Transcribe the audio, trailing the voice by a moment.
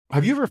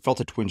Have you ever felt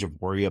a twinge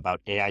of worry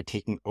about AI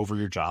taking over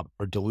your job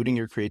or diluting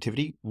your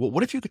creativity? Well,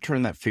 what if you could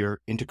turn that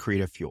fear into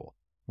creative fuel?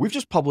 We've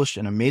just published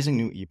an amazing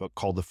new ebook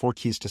called The 4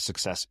 Keys to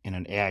Success in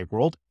an AI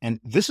World,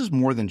 and this is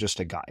more than just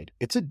a guide.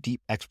 It's a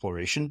deep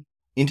exploration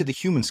into the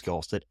human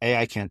skills that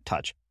AI can't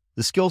touch,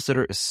 the skills that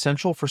are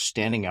essential for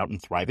standing out and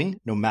thriving,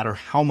 no matter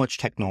how much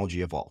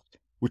technology evolves.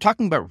 We're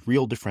talking about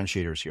real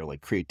differentiators here,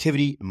 like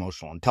creativity,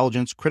 emotional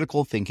intelligence,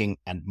 critical thinking,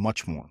 and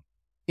much more.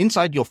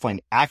 Inside, you'll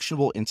find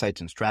actionable insights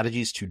and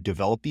strategies to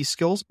develop these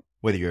skills,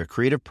 whether you're a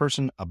creative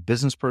person, a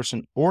business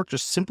person, or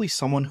just simply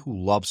someone who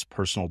loves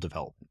personal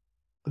development.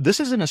 This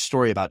isn't a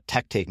story about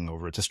tech taking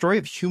over. It's a story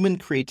of human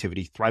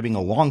creativity thriving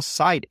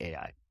alongside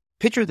AI.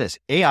 Picture this,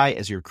 AI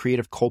as your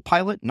creative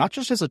co-pilot, not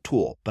just as a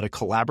tool, but a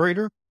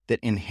collaborator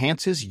that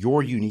enhances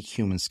your unique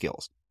human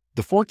skills.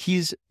 The 4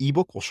 Keys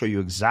ebook will show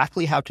you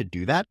exactly how to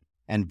do that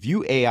and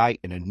view AI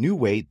in a new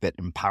way that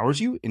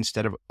empowers you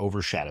instead of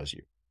overshadows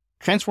you.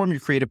 Transform your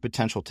creative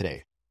potential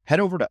today. Head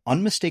over to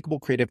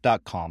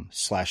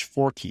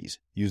unmistakablecreative.com/4keys.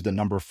 Use the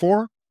number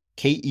 4,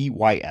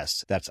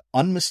 KEYS. That's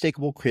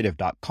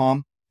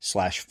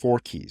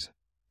unmistakablecreative.com/4keys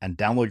and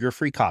download your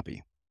free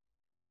copy.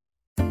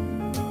 I'm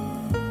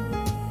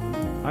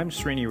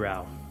Srini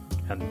Rao,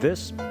 and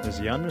this is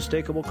the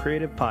Unmistakable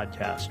Creative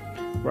Podcast,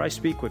 where I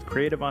speak with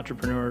creative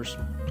entrepreneurs,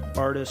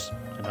 artists,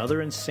 and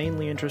other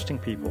insanely interesting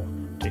people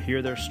to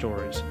hear their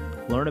stories,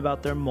 learn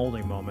about their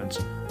molding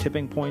moments,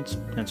 tipping points,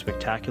 and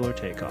spectacular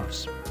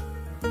takeoffs.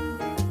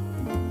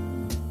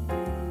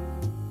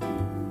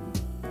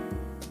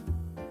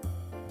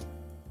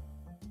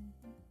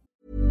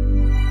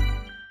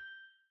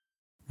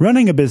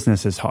 Running a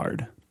business is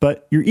hard,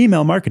 but your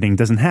email marketing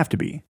doesn't have to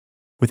be.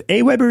 With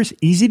Aweber's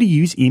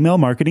easy-to-use email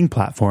marketing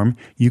platform,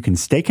 you can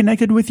stay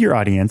connected with your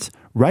audience,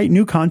 write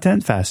new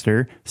content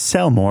faster,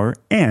 sell more,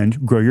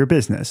 and grow your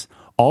business,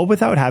 all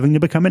without having to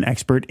become an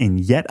expert in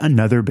yet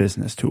another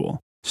business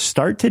tool.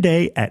 Start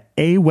today at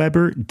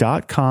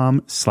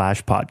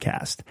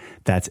aweber.com/podcast.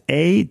 That's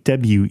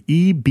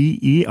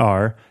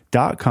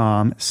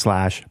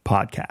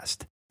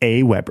AWEBER.com/podcast.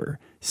 Aweber,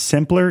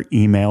 simpler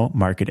email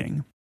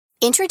marketing.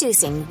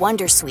 Introducing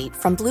Wondersuite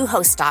from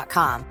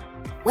Bluehost.com.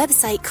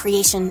 Website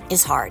creation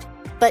is hard,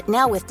 but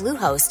now with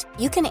Bluehost,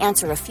 you can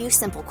answer a few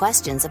simple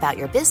questions about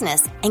your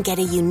business and get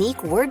a unique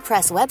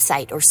WordPress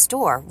website or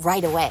store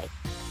right away.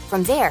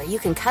 From there, you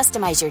can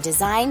customize your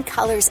design,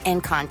 colors,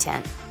 and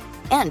content.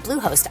 And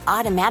Bluehost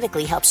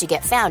automatically helps you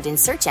get found in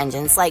search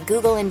engines like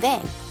Google and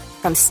Bing.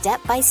 From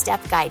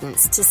step-by-step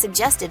guidance to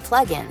suggested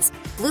plugins,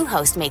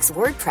 Bluehost makes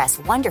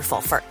WordPress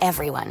wonderful for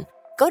everyone.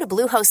 Go to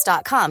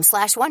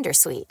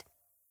bluehost.com/wondersuite.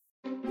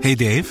 Hey,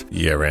 Dave.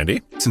 Yeah,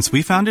 Randy. Since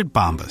we founded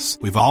Bombas,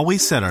 we've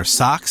always said our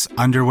socks,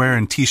 underwear,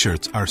 and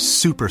T-shirts are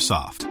super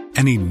soft.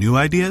 Any new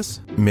ideas?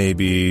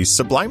 Maybe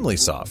sublimely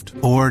soft.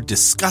 Or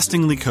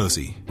disgustingly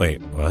cozy.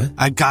 Wait, what?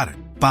 I got it.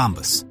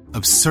 Bombas.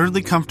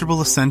 Absurdly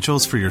comfortable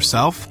essentials for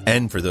yourself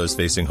and for those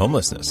facing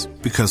homelessness.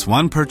 Because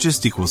one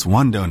purchased equals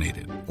one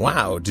donated.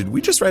 Wow, did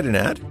we just write an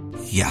ad?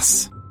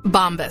 Yes.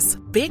 Bombas.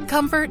 Big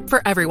comfort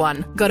for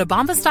everyone. Go to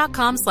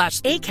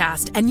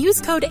bombas.com/ACAST and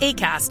use code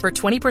ACAST for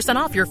 20%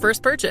 off your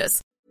first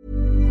purchase.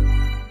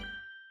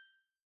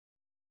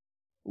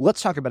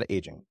 Let's talk about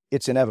aging.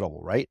 It's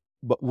inevitable, right?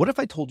 But what if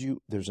I told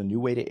you there's a new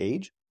way to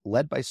age,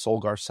 led by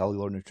Solgar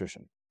Cellular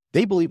Nutrition?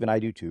 They believe, and I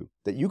do too,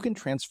 that you can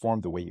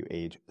transform the way you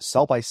age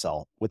cell by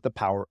cell with the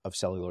power of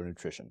cellular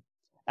nutrition.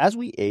 As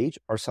we age,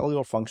 our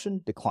cellular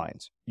function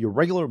declines. Your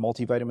regular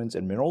multivitamins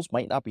and minerals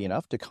might not be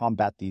enough to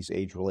combat these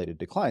age-related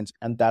declines,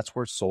 and that's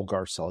where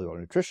Solgar Cellular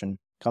Nutrition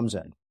comes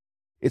in.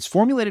 It's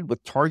formulated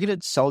with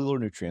targeted cellular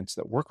nutrients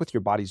that work with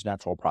your body's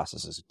natural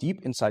processes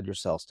deep inside your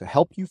cells to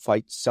help you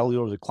fight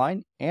cellular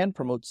decline and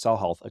promote cell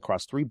health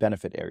across 3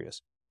 benefit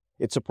areas.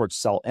 It supports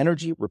cell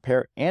energy,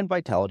 repair, and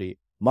vitality,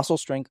 muscle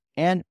strength,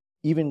 and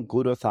even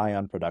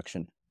glutathione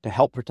production to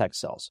help protect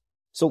cells.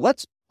 So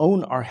let's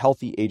own our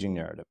healthy aging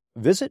narrative.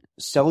 Visit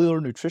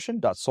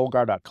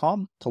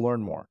cellularnutrition.solgar.com to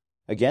learn more.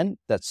 Again,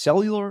 that's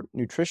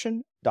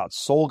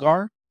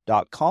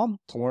cellularnutrition.solgar.com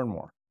to learn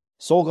more.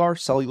 Solgar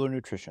Cellular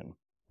Nutrition.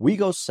 We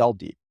go cell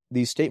deep.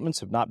 These statements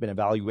have not been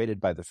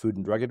evaluated by the Food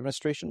and Drug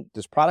Administration.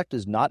 This product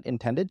is not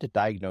intended to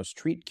diagnose,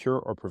 treat, cure,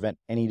 or prevent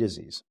any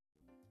disease.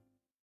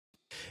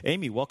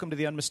 Amy, welcome to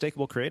the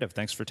Unmistakable Creative.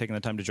 Thanks for taking the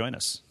time to join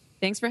us.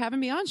 Thanks for having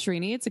me on,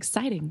 Srini. It's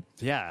exciting.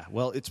 Yeah,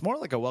 well, it's more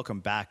like a welcome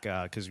back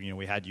because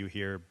we had you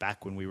here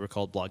back when we were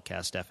called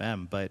Blogcast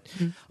FM. But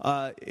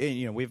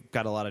we've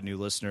got a lot of new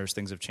listeners.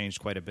 Things have changed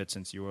quite a bit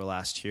since you were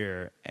last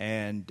here.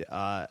 And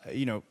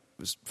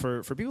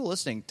for people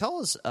listening,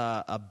 tell us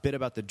a bit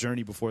about the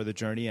journey before the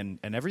journey and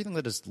everything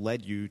that has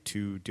led you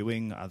to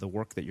doing the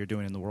work that you're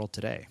doing in the world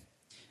today.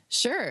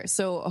 Sure.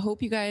 So I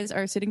hope you guys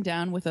are sitting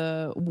down with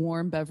a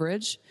warm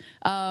beverage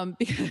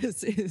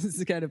because this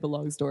is kind of a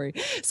long story.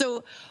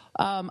 So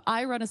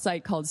I run a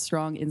site called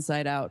Strong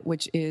Inside Out,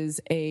 which is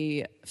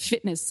a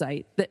fitness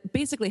site that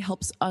basically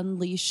helps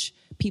unleash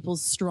people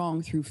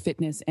strong through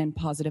fitness and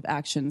positive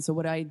action. So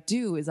what I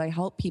do is I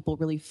help people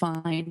really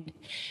find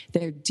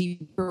their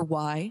deeper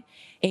why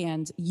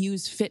and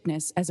use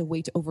fitness as a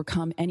way to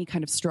overcome any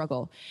kind of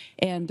struggle.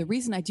 And the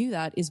reason I do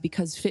that is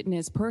because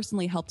fitness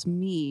personally helped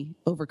me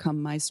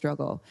overcome my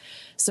struggle.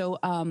 So,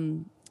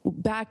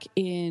 back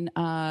in,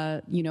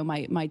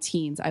 my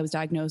teens, I was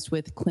diagnosed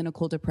with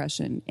clinical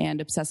depression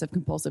and obsessive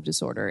compulsive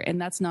disorder.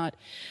 And that's not,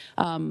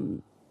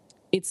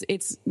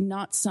 it's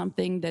not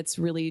something that's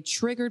really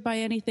triggered by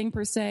anything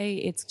per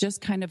se. It's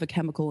just kind of a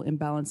chemical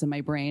imbalance in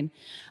my brain.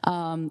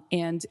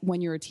 And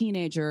when you're a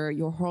teenager,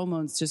 your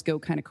hormones just go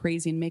kind of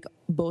crazy and make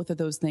both of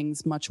those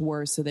things much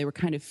worse. So they were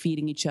kind of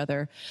feeding each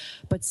other.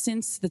 But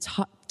since the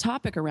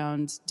topic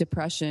around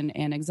depression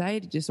and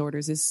anxiety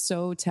disorders is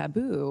so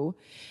taboo,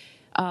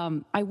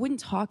 I wouldn't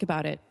talk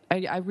about it.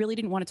 I really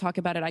didn't want to talk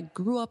about it. I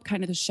grew up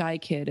kind of the shy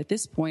kid. At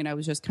this point, I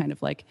was just kind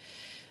of like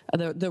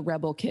the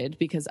rebel kid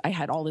because I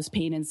had all this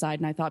pain inside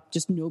and I thought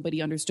just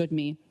nobody understood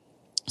me.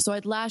 So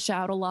I'd lash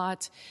out a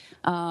lot.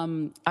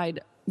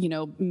 I'd,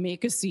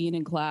 make a scene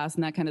in class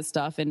and that kind of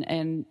stuff.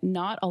 And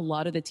not a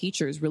lot of the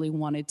teachers really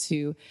wanted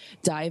to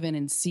dive in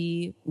and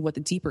see what the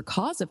deeper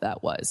cause of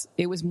that was.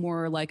 It was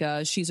more like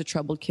she's a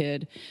troubled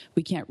kid.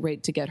 We can't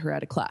wait to get her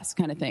out of class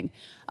kind of thing.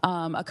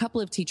 A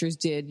couple of teachers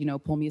did,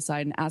 pull me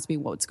aside and ask me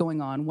what's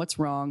going on, what's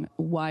wrong,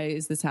 why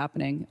is this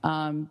happening?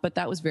 But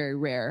that was very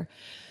rare.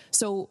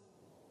 So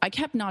I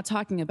kept not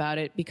talking about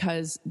it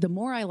because the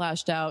more I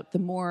lashed out, the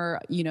more,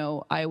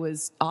 I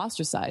was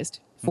ostracized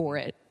for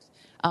it.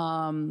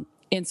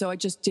 And so I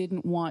just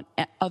didn't want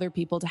other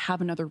people to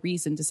have another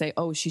reason to say,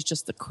 oh, she's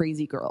just the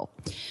crazy girl.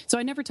 So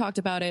I never talked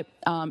about it.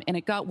 And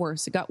it got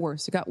worse. It got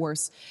worse. It got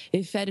worse.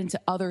 It fed into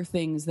other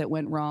things that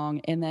went wrong.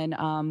 And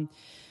then,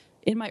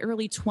 in my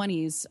early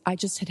 20s, I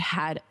just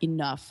had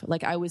enough.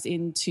 Like I was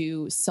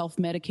into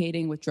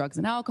self-medicating with drugs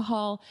and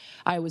alcohol.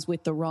 I was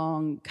with the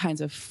wrong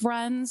kinds of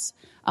friends.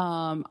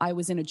 I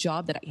was in a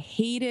job that I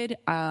hated.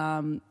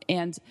 And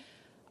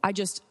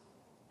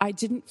I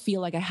didn't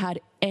feel like I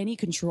had any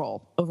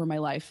control over my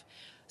life.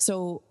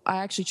 So I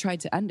actually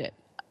tried to end it.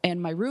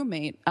 And my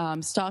roommate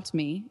stopped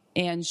me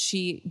and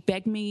she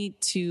begged me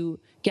to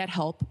get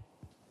help.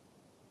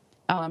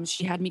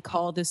 She had me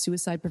call the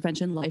Suicide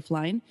Prevention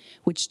Lifeline,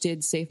 which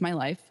did save my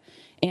life.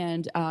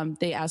 And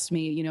they asked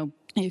me,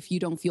 if you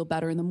don't feel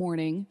better in the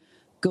morning,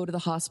 go to the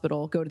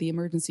hospital, go to the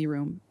emergency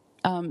room.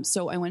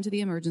 So I went to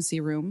the emergency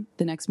room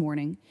the next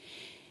morning,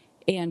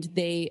 and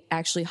they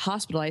actually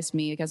hospitalized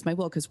me against my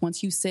will, because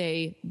once you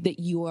say that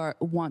you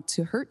want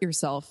to hurt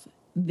yourself,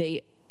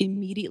 they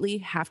immediately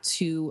have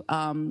to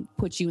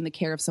put you in the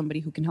care of somebody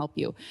who can help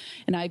you.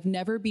 And I've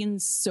never been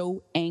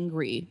so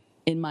angry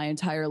in my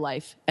entire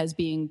life as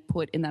being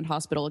put in that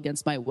hospital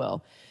against my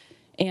will.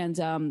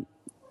 And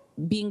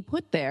being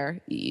put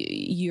there,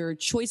 your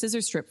choices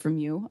are stripped from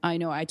you. I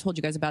know I told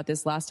you guys about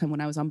this last time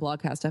when I was on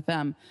Blogcast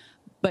FM,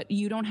 but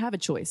you don't have a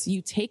choice.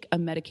 You take a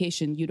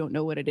medication, you don't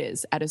know what it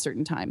is at a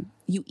certain time.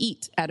 You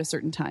eat at a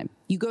certain time.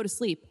 You go to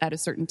sleep at a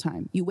certain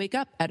time. You wake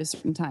up at a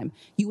certain time.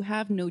 You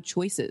have no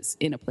choices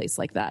in a place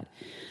like that.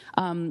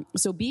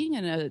 So being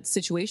in a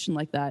situation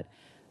like that,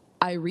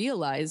 I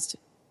realized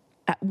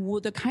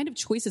the kind of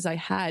choices I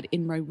had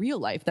in my real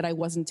life that I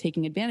wasn't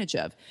taking advantage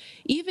of.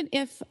 Even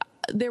if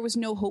there was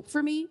no hope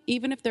for me,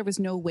 even if there was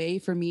no way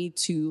for me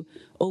to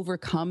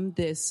overcome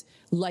this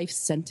life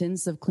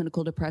sentence of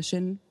clinical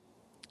depression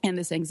and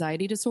this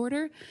anxiety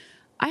disorder,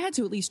 I had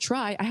to at least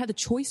try. I had the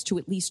choice to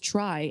at least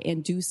try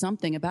and do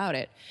something about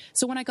it.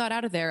 So when I got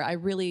out of there, I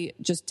really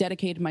just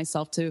dedicated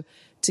myself to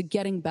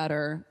getting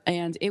better.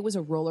 And it was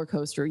a roller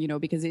coaster,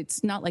 because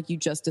it's not like you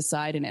just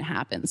decide and it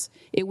happens.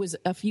 It was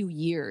a few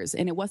years.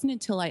 And it wasn't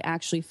until I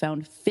actually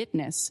found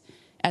fitness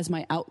as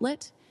my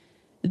outlet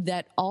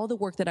that all the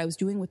work that I was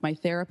doing with my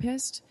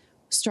therapist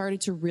started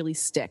to really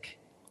stick.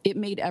 It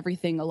made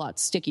everything a lot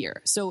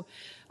stickier. So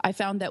I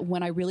found that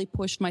when I really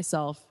pushed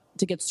myself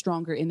to get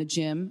stronger in the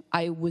gym,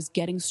 I was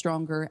getting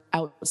stronger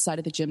outside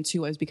of the gym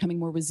too. I was becoming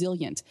more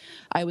resilient.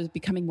 I was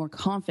becoming more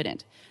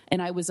confident.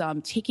 And I was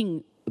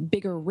taking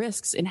bigger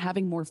risks and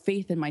having more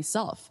faith in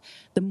myself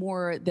the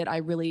more that I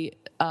really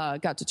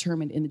got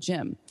determined in the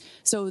gym.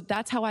 So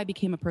that's how I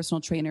became a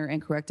personal trainer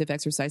and corrective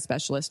exercise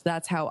specialist.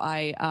 That's how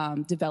I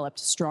developed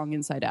Strong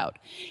Inside Out.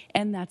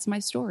 And that's my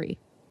story.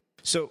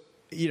 So,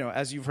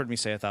 as you've heard me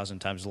say 1,000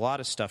 times, a lot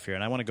of stuff here,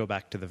 and I want to go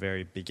back to the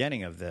very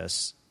beginning of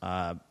this.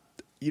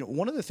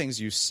 One of the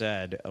things you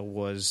said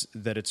was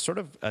that it's sort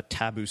of a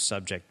taboo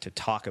subject to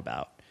talk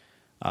about.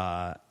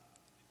 And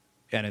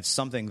it's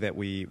something that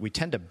we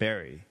tend to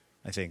bury,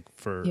 I think,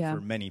 for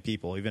many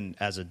people, even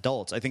as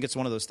adults. I think it's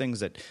one of those things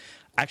that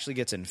actually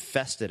gets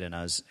infested in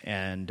us,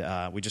 and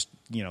we just,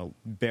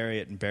 bury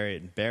it and bury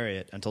it and bury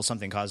it until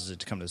something causes it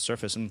to come to the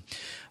surface. And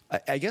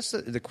I guess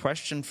the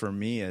question for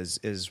me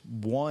is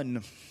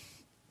one,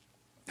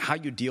 how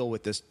you deal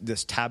with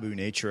this taboo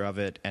nature of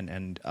it,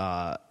 and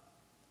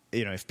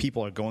if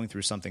people are going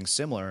through something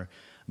similar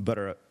but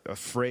are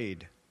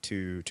afraid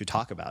to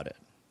talk about it.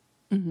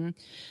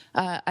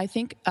 I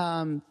think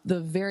the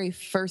very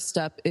first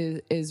step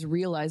is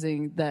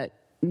realizing that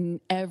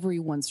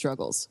everyone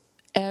struggles.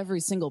 Every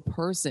single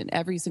person,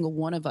 every single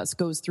one of us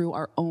goes through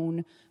our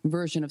own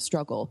version of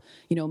struggle.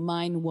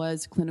 Mine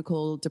was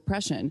clinical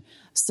depression.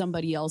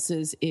 Somebody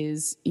else's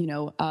is,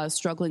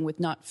 struggling with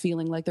not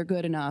feeling like they're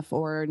good enough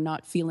or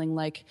not feeling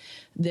like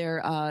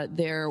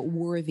they're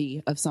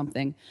worthy of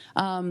something.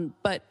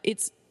 But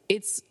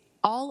it's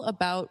all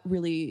about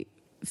really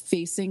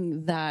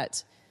facing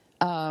that,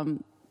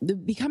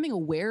 becoming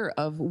aware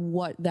of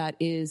what that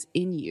is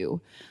in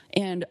you,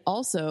 and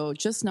also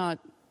just not,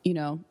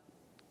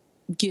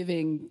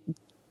 giving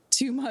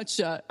too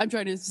much, I'm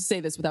trying to say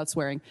this without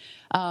swearing,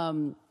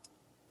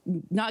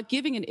 not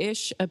giving an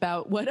ish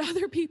about what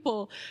other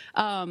people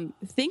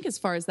think as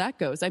far as that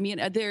goes. I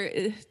mean,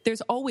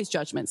 there's always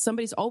judgment.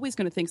 Somebody's always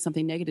going to think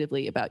something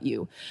negatively about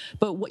you.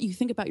 But what you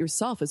think about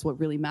yourself is what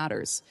really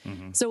matters.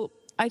 Mm-hmm. So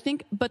I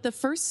think, but the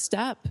first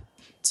step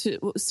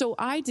so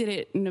I did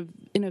it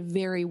in a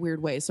very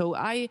weird way. So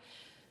I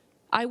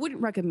wouldn't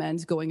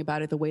recommend going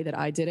about it the way that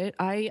I did it.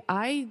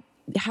 I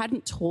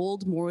hadn't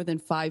told more than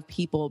 5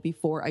 people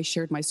before I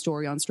shared my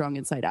story on Strong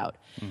Inside Out.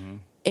 Mm-hmm.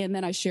 And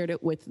then I shared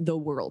it with the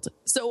world.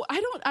 So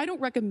I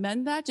don't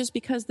recommend that, just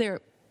because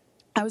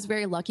I was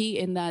very lucky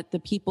in that the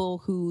people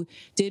who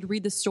did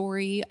read the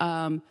story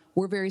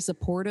were very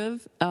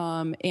supportive,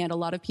 and a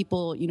lot of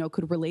people,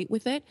 could relate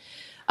with it.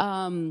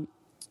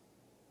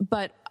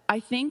 But I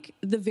think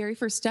the very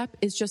first step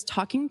is just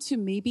talking to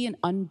maybe an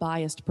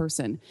unbiased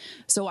person.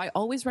 So I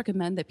always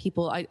recommend that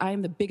people, I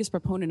am the biggest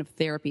proponent of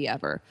therapy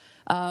ever.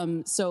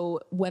 So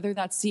whether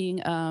that's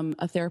seeing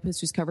a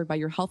therapist who's covered by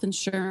your health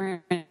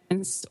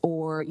insurance,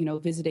 or,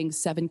 visiting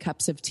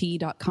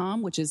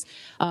 7cupsoftea.com, which is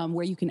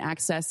where you can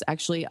access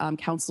actually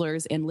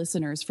counselors and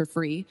listeners for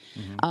free.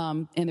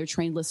 Mm-hmm. And they're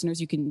trained listeners.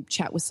 You can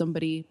chat with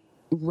somebody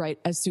right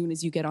as soon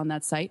as you get on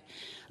that site.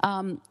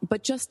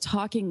 But just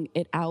talking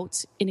it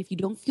out, and if you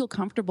don't feel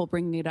comfortable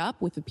bringing it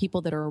up with the people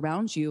that are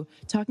around you,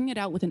 talking it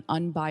out with an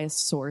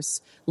unbiased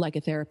source like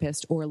a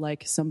therapist or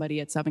like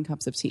somebody at 7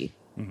 Cups of Tea.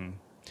 Mm-hmm.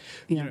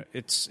 Yeah.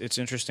 It's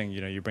interesting,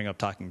 you bring up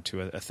talking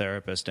to a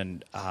therapist,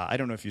 and I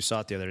don't know if you saw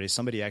it the other day,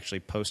 somebody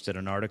actually posted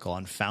an article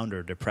on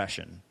founder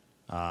depression.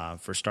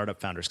 For startup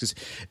founders, because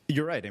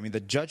you're right. I mean, the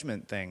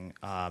judgment thing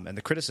and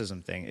the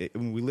criticism thing,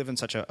 we live in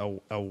such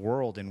a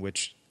world in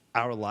which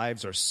our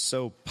lives are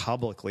so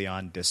publicly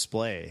on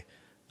display,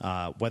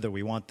 whether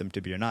we want them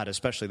to be or not,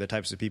 especially the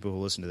types of people who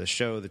listen to this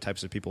show, the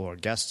types of people who are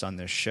guests on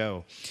this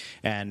show.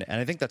 And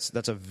I think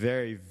that's a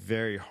very,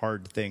 very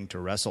hard thing to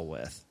wrestle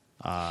with.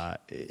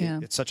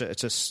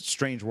 It's a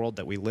strange world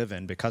that we live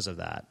in because of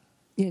that.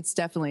 It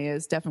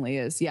definitely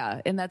is.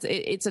 Yeah. And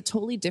it's a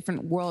totally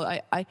different world.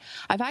 I've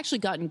actually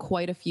gotten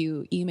quite a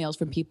few emails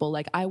from people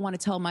like, I want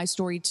to tell my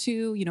story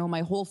too.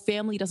 My whole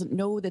family doesn't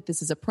know that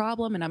this is a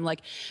problem. And I'm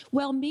like,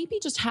 well, maybe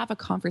just have a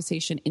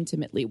conversation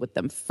intimately with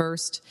them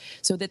first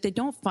so that they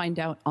don't find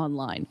out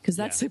online. Cause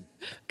that's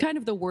kind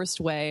of the worst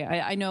way.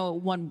 I know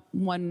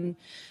one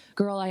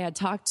girl I had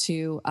talked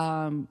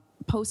to,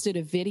 posted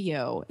a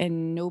video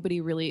and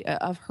nobody really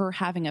of her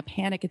having a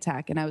panic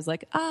attack. And I was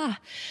like,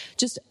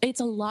 it's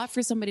a lot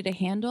for somebody to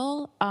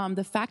handle.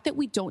 The fact that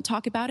we don't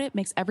talk about it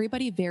makes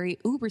everybody very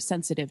uber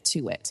sensitive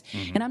to it.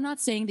 Mm-hmm. And I'm not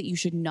saying that you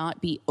should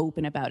not be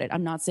open about it.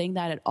 I'm not saying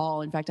that at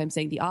all. In fact, I'm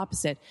saying the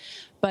opposite,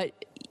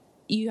 but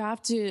you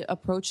have to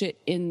approach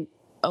it in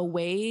a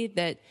way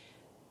that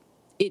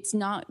it's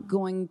not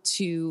going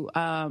to,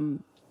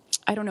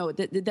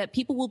 that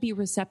people will be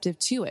receptive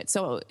to it.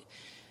 So,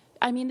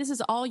 I mean, this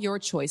is all your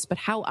choice, but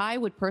how I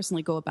would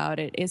personally go about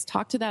it is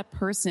talk to that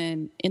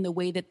person in the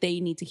way that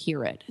they need to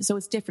hear it. So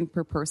it's different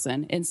per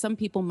person. And some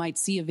people might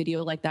see a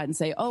video like that and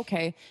say,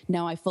 okay,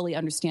 now I fully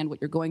understand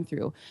what you're going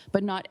through.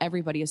 But not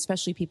everybody,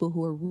 especially people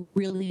who are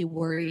really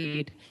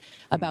worried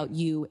about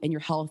you and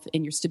your health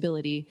and your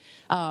stability.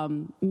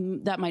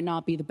 That might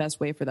not be the best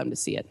way for them to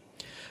see it.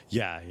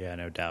 Yeah,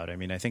 no doubt. I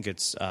mean, I think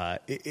it's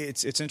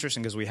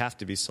interesting because we have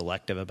to be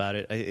selective about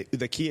it.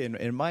 The key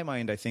in my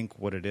mind, I think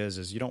what it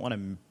is you don't want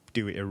to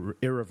do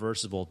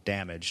irreversible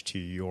damage to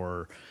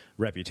your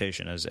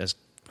reputation, as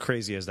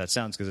crazy as that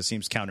sounds, because it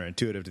seems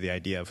counterintuitive to the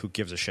idea of who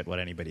gives a shit what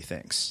anybody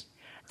thinks.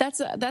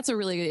 That's a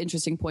really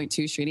interesting point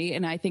too, Srini.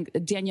 And I think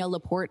Danielle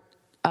Laporte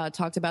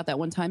talked about that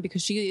one time,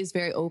 because she is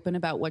very open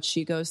about what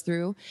she goes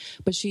through,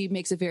 but she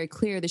makes it very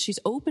clear that she's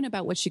open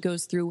about what she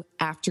goes through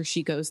after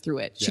she goes through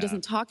it. She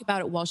doesn't talk about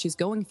it while she's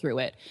going through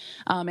it.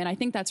 And I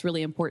think that's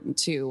really important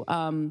too.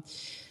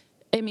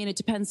 I mean, it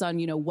depends on,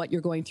 what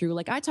you're going through.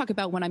 Like I talk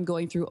about when I'm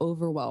going through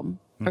overwhelm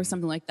or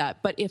something like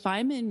that. But if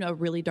I'm in a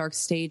really dark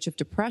stage of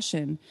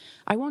depression,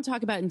 I won't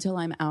talk about it until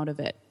I'm out of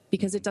it,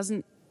 because it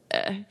doesn't,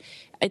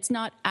 it's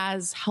not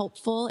as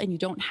helpful, and you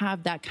don't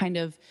have that kind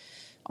of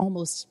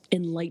almost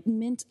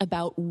enlightenment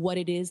about what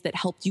it is that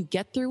helped you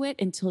get through it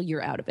until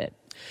you're out of it.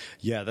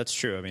 Yeah, that's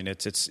true. I mean,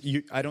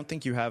 I don't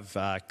think you have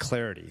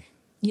clarity.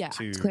 Yeah,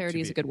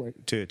 clarity is a good word.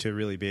 To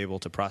really be able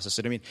to process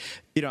it. I mean,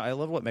 I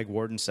love what Meg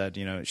Warden said.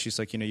 She's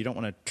like, you don't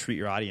want to treat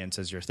your audience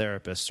as your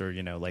therapist, or,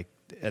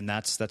 and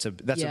that's a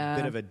bit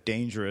of a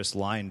dangerous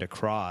line to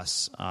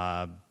cross.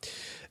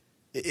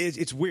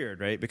 it's weird,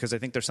 right? Because I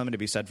think there's something to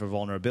be said for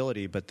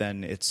vulnerability, but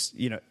then it's,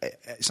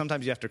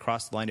 sometimes you have to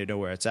cross the line to know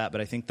where it's at.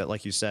 But I think that,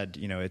 like you said,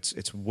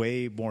 it's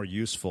way more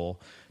useful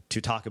to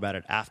talk about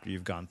it after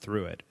you've gone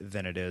through it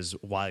than it is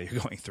while you're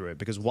going through it.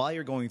 Because while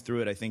you're going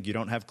through it, I think you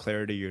don't have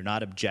clarity. You're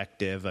not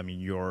objective. I mean,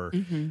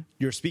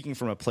 you're speaking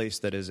from a place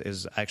that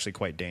is actually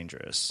quite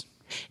dangerous.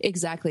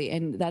 Exactly.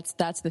 And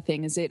that's the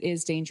thing, is it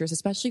is dangerous,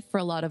 especially for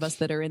a lot of us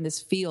that are in this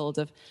field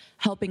of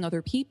helping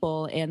other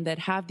people and that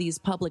have these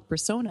public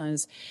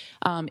personas.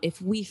 If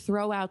we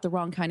throw out the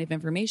wrong kind of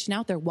information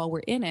out there while we're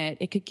in it,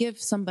 it could give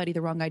somebody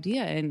the wrong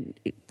idea and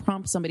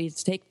prompt somebody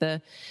to take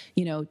the,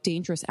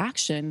 dangerous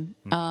action.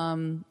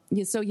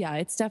 So yeah,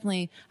 it's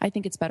definitely, I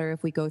think it's better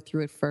if we go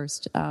through it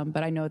first.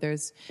 But I know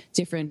there's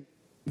different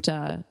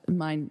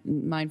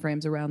mind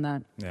frames around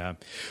that. Yeah.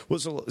 Well,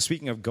 so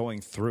speaking of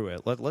going through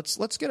it,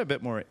 let's get a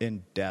bit more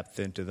in depth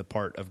into the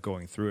part of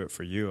going through it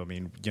for you. I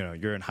mean,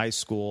 you're in high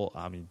school.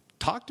 I mean,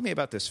 talk to me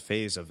about this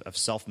phase of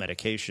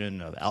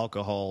self-medication, of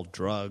alcohol,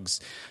 drugs,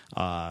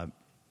 and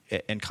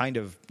kind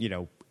of,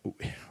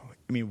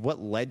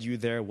 what led you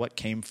there? What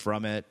came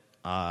from it?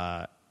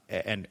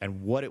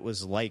 And what it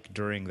was like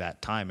during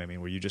that time. I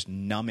mean, were you just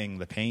numbing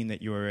the pain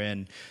that you were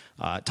in?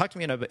 Talk to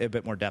me in a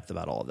bit more depth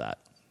about all of that.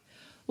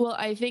 Well,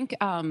 I think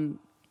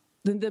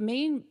the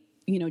main,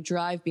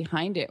 drive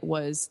behind it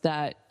was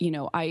that,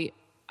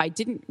 I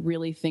didn't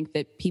really think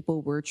that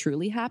people were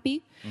truly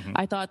happy.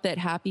 I thought that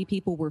happy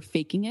people were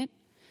faking it.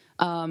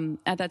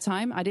 At that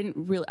time,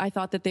 I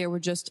thought that they were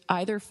just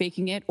either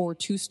faking it or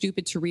too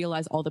stupid to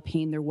realize all the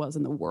pain there was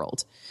in the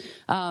world.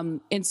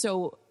 And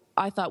so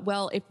I thought,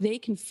 well, if they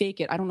can fake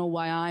it, I don't know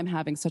why I'm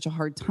having such a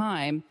hard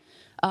time.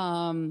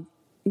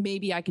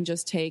 Maybe I can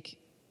just take,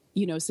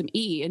 some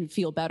E and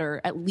feel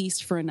better, at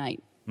least for a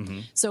night.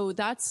 So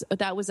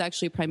that was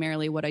actually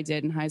primarily what I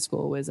did in high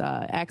school, was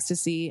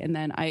ecstasy, and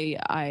then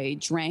I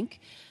drank.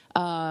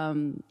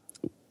 But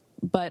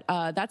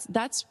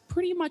that's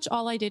pretty much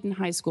all I did in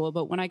high school.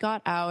 But when I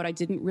got out, I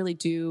didn't really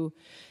do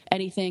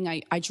anything.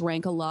 I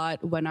drank a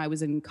lot when I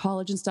was in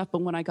college and stuff.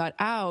 But when I got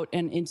out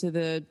and into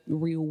the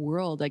real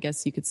world, I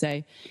guess you could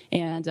say,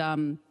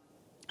 and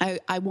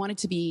I wanted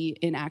to be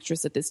an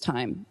actress at this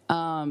time,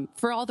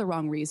 for all the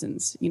wrong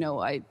reasons.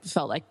 I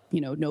felt like,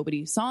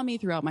 nobody saw me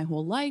throughout my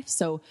whole life.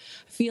 So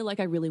I feel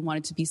like I really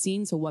wanted to be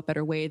seen. So what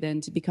better way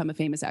than to become a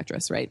famous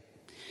actress, right?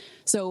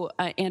 So,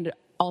 and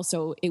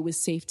also it was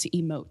safe to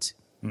emote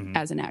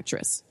as an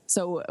actress.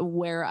 So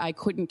where I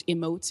couldn't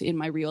emote in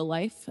my real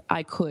life,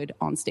 I could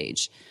on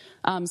stage.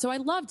 So I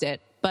loved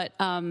it. But,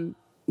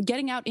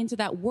 getting out into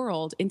that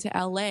world, into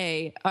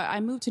LA,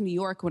 I moved to New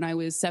York when I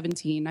was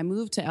 17. I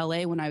moved to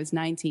LA when I was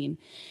 19.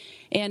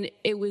 And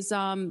it was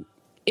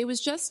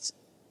just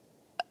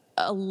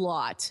a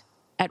lot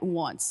at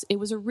once. It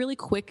was a really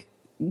quick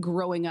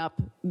growing up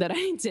that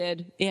I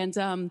did. And,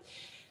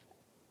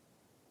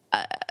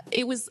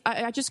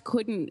 I just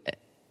couldn't,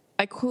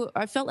 I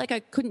felt like I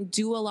couldn't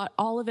do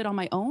all of it on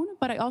my own,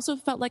 but I also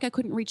felt like I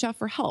couldn't reach out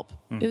for help.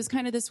 It was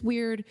kind of this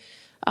weird,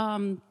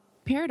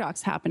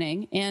 paradox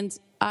happening. And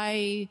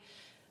I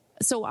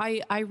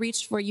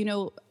reached for,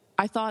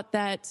 I thought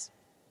that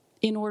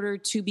in order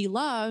to be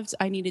loved,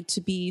 I needed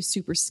to be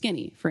super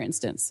skinny, for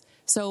instance.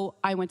 So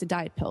I went to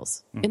diet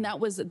pills. And that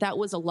was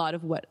a lot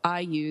of what I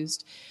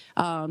used,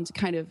 to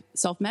kind of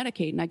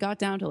self-medicate. And I got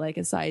down to like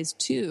a size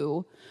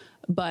 2,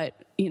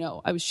 but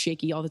I was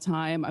shaky all the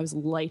time. I was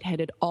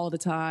lightheaded all the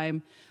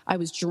time. I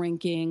was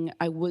drinking.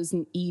 I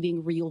wasn't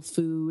eating real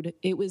food.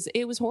 It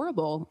was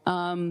horrible.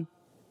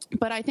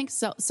 But I think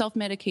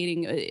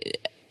self-medicating,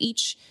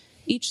 each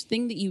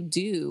thing that you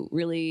do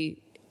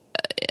really,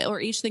 or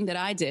each thing that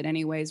I did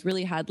anyways,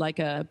 really had like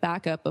a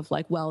backup of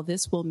like, well,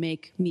 this will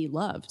make me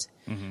loved,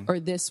 or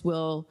this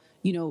will,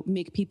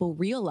 make people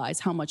realize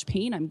how much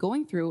pain I'm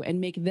going through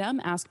and make them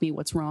ask me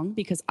what's wrong,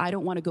 because I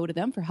don't want to go to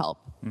them for help.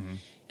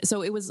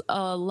 So it was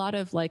a lot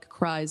of like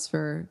cries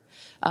for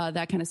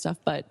that kind of stuff.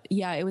 But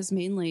yeah, it was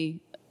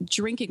mainly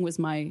drinking was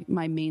my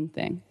main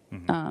thing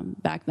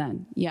back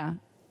then. Yeah.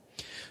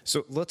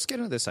 So let's get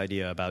into this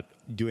idea about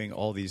doing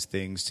all these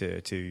things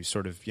to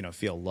sort of,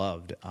 feel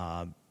loved.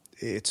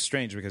 It's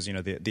strange because,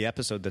 the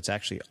episode that's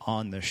actually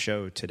on the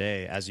show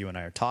today, as you and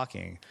I are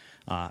talking,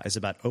 is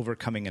about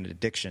overcoming an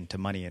addiction to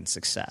money and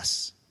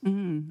success,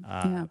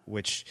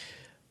 which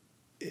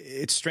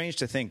it's strange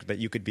to think that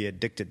you could be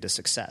addicted to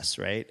success,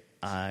 right?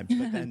 But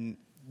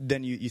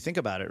then you think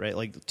about it, right?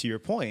 Like, to your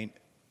point,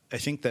 I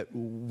think that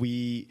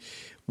we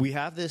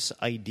have this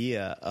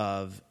idea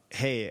of,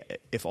 hey,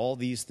 if all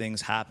these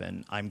things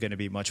happen, I'm going to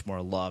be much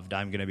more loved.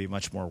 I'm going to be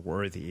much more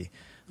worthy.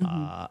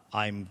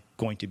 I'm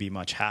going to be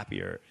much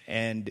happier.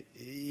 And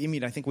I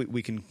mean, I think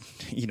we can,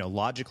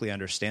 logically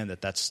understand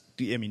that that's,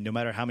 no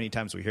matter how many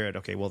times we hear it,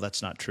 okay, well,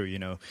 that's not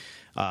true,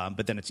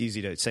 but then it's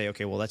easy to say,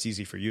 okay, well, that's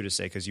easy for you to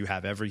say because you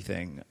have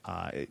everything,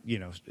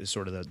 is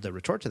sort of the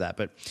retort to that.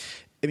 But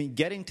I mean,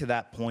 getting to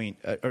that point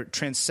or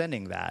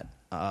transcending that,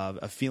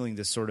 of feeling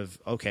this sort of,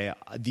 okay,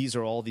 these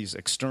are all these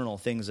external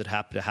things that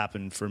have to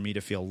happen for me to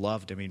feel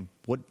loved. I mean,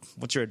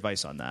 what's your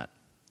advice on that?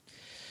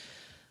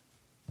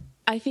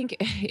 I think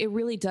it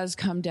really does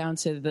come down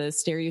to the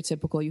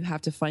stereotypical, you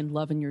have to find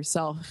love in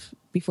yourself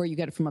before you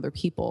get it from other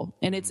people.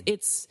 And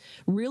it's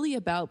really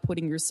about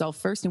putting yourself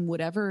first and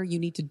whatever you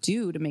need to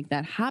do to make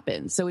that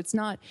happen. So it's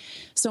not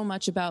so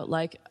much about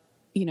like,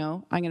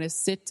 I'm going to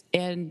sit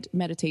and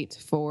meditate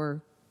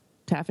for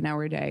half an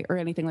hour a day or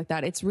anything like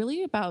that. It's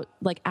really about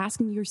like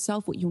asking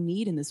yourself what you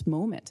need in this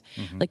moment.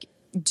 Like,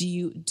 do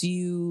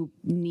you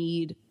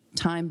need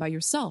time by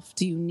yourself?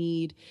 Do you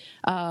need,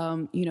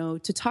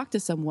 to talk to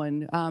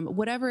someone,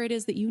 whatever it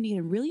is that you need,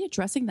 and really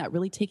addressing that,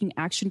 really taking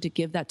action to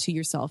give that to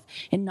yourself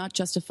and not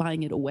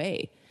justifying it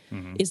away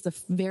is the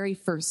very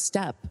first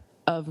step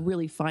of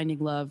really finding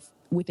love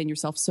within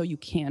yourself so you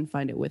can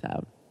find it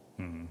without.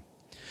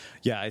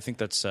 Yeah, I think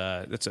that's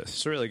a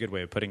really good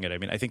way of putting it. I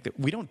mean, I think that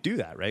we don't do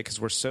that, right?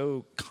 Because we're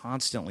so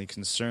constantly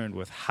concerned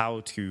with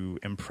how to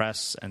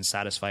impress and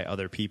satisfy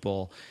other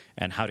people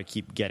and how to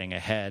keep getting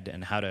ahead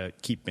and how to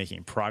keep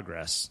making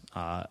progress,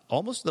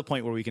 almost to the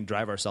point where we can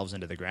drive ourselves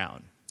into the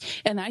ground.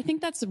 And I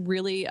think that's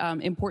really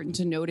important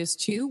to notice,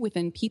 too,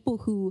 within people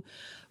who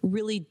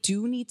really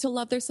do need to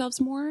love themselves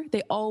more.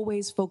 They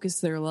always focus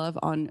their love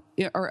on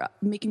or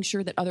making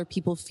sure that other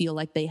people feel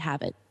like they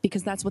have it,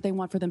 because that's what they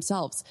want for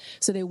themselves.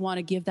 So they want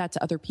to give that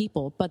to other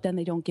people, but then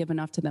they don't give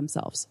enough to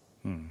themselves.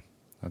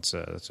 That's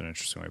an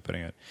interesting way of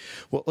putting it.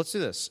 Well, let's do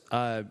this.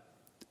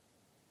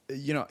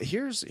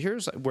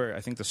 Here's where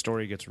I think the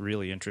story gets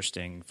really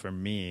interesting for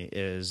me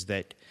is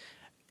that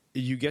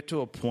you get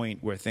to a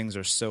point where things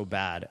are so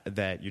bad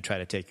that you try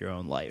to take your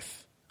own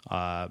life.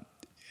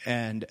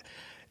 And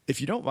if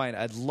you don't mind,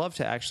 I'd love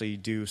to actually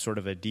do sort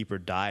of a deeper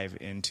dive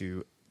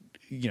into,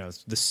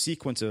 the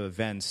sequence of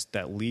events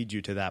that lead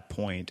you to that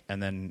point,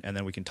 and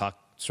then we can talk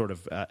sort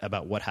of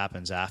about what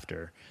happens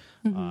after.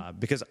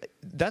 Because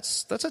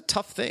that's a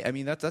tough thing. I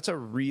mean, that's a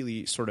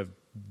really sort of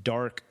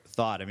dark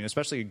thought. I mean,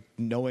 especially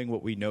knowing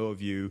what we know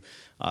of you,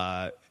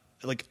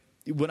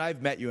 when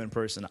I've met you in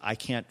person, I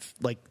can't,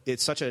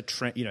 it's such a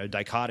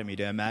dichotomy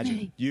to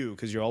imagine you,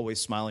 because you're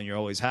always smiling, you're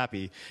always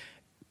happy,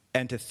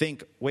 and to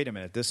think, wait a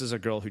minute, this is a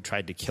girl who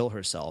tried to kill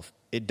herself.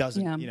 It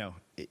doesn't,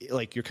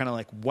 you're kind of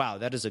like, wow,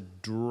 that is a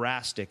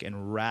drastic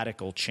and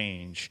radical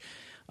change.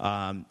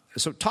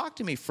 So talk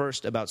to me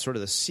first about sort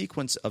of the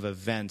sequence of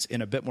events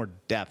in a bit more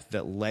depth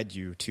that led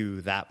you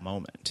to that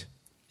moment.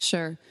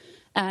 Sure.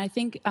 And I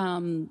think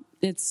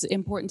it's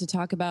important to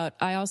talk about.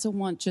 I also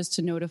want just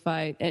to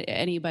notify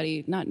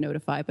anybody, not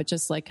notify, but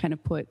just like kind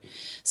of put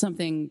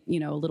something, a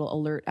little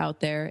alert out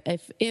there.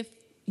 If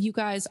you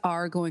guys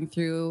are going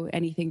through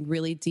anything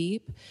really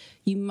deep,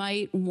 you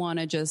might want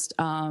to just,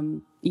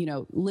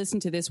 listen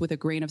to this with a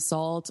grain of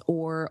salt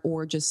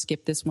or just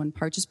skip this one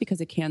part, just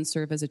because it can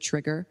serve as a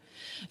trigger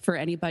for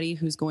anybody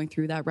who's going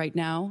through that right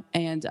now.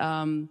 And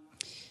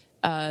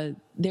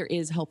there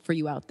is help for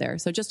you out there.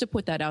 So just to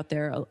put that out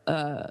there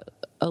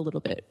a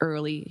little bit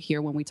early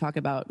here when we talk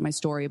about my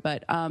story.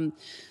 But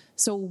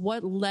so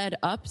what led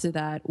up to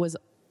that was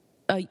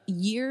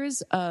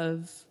years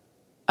of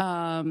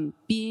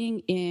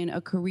being in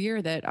a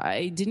career that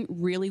I didn't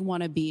really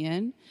want to be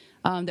in,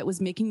 that was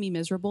making me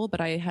miserable,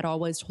 but I had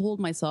always told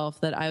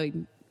myself that I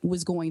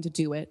was going to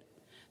do it.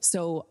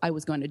 So I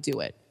was going to do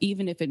it,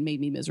 even if it made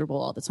me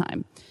miserable all the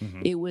time.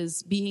 It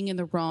was being in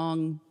the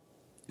wrong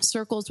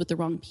circles with the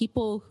wrong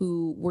people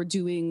who were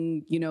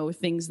doing,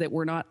 things that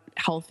were not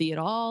healthy at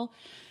all.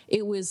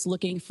 It was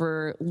looking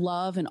for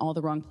love in all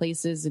the wrong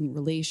places, in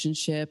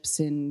relationships,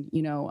 in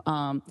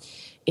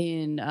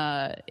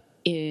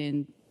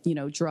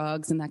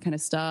drugs and that kind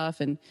of stuff,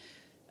 and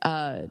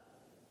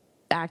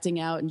acting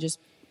out and just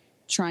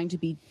trying to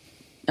be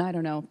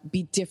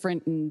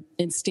different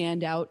and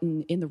stand out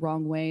in the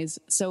wrong ways.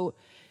 So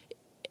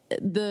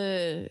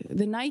the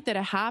night that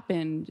it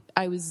happened,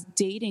 I was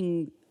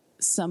dating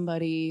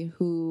somebody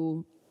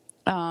who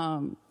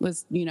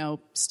was,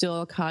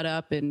 still caught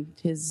up in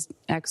his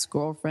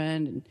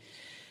ex-girlfriend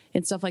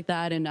and stuff like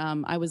that. And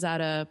I was at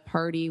a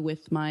party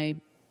with my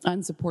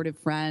unsupportive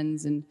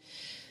friends, and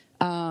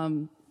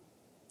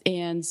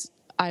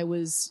I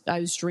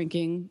was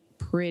drinking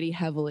pretty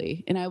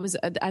heavily. And I was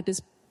at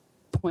this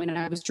point, and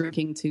I was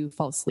drinking to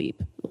fall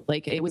asleep.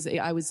 I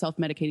was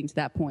self-medicating to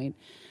that point.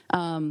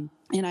 And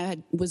I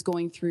was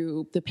going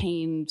through the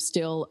pain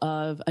still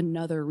of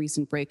another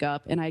recent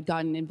breakup, and I had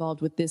gotten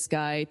involved with this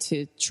guy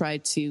to try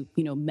to,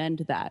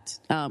 mend that,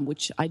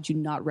 which I do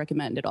not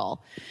recommend at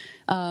all.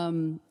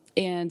 So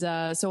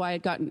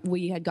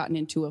we had gotten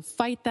into a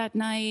fight that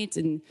night,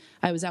 and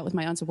I was out with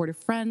my unsupportive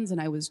friends, and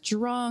I was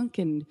drunk,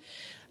 and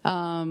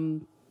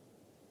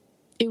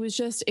it was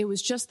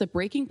just the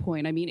breaking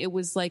point. I mean, it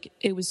was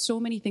so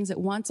many things at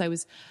once. I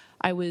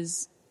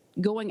was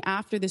going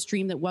after this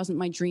dream that wasn't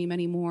my dream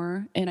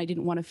anymore, and I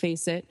didn't want to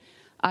face it.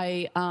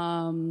 I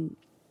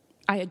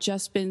had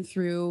just been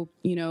through,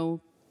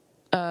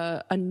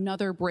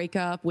 another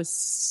breakup with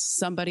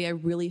somebody I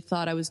really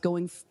thought I was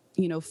going,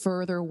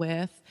 further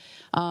with.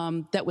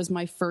 That was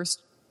my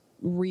first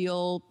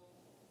real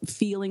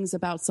feelings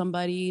about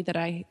somebody that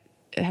I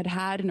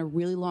had in a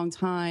really long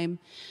time.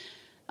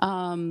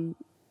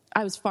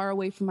 I was far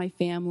away from my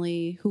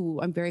family, who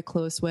I'm very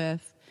close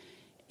with.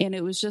 And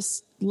it was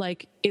just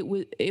like, it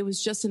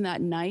was just in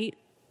that night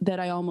that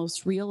I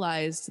almost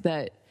realized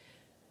that,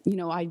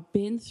 I'd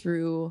been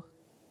through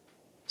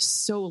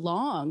so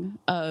long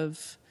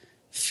of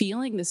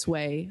feeling this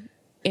way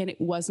and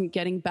it wasn't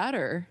getting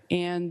better.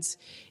 And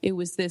it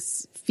was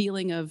this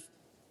feeling of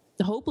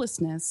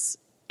hopelessness.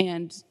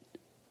 And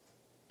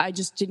I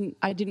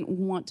didn't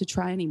want to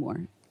try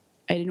anymore.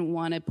 I didn't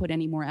want to put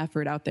any more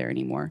effort out there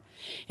anymore.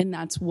 And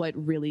that's what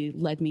really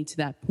led me to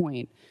that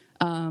point.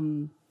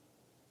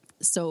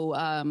 So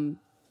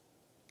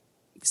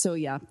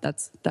yeah,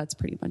 that's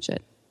pretty much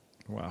it.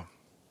 Wow.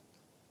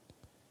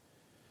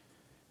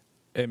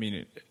 I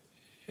mean,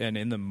 and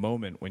in the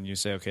moment when you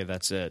say, okay,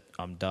 that's it,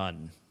 I'm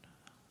done,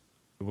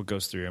 what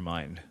goes through your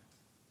mind?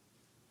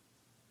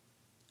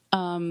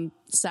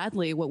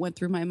 Sadly, what went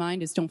through my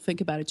mind is don't think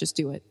about it, just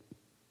do it.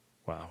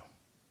 Wow.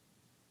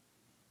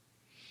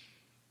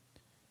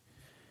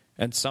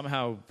 And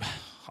somehow,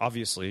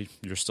 obviously,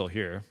 you're still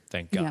here,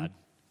 thank God.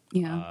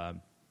 Yeah.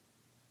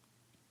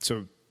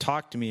 So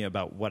talk to me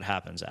about what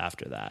happens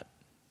after that.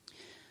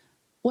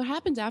 What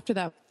happened after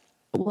that?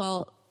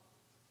 Well,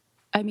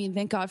 I mean,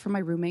 thank God for my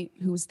roommate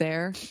who was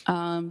there,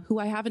 who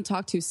I haven't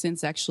talked to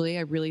since, actually.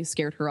 I really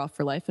scared her off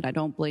for life, and I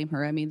don't blame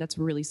her. I mean, that's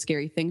a really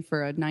scary thing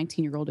for a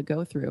 19-year-old to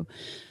go through,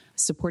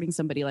 supporting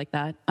somebody like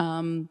that.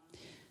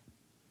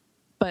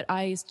 But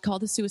I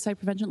called the Suicide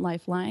Prevention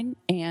Lifeline,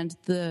 and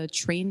the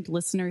trained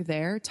listener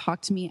there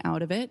talked me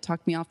out of it,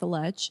 talked me off the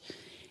ledge.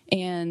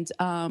 And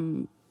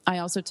I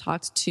also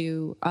talked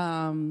to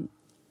a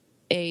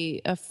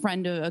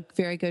friend, a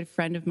very good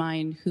friend of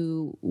mine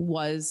who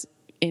was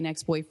an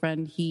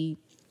ex-boyfriend. He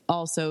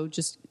also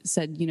just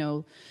said,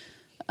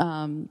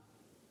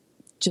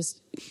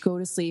 just go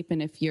to sleep.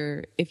 And if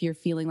you're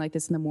feeling like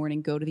this in the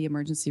morning, go to the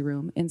emergency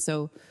room. And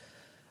so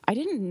I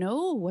didn't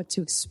know what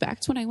to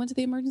expect when I went to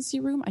the emergency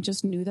room. I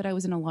just knew that I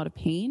was in a lot of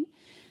pain.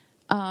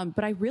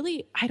 But I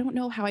don't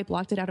know how I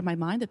blocked it out of my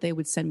mind that they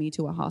would send me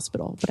to a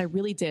hospital, but I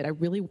really did. I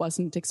really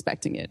wasn't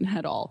expecting it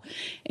at all.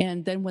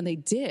 And then when they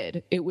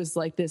did, it was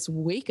like this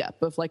wake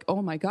up of like,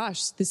 oh my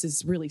gosh, this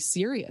is really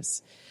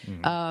serious.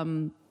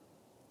 Mm-hmm.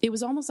 It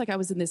was almost like I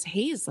was in this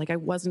haze, like I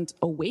wasn't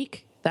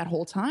awake that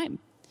whole time.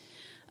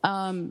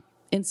 And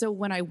so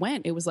when I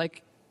went, it was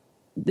like,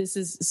 this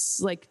is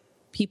like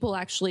people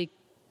actually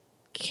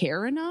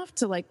care enough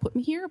to like put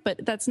me here,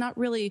 but that wasn't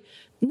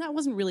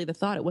really the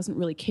thought. It wasn't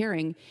really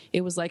caring.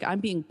 It was like,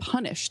 I'm being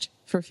punished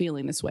for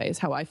feeling this way is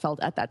how I felt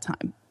at that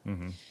time.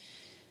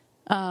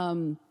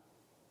 Mm-hmm.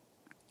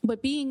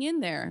 But being in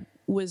there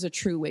was a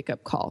true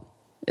wake-up call.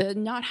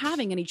 Not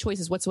having any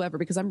choices whatsoever,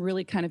 because I'm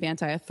really kind of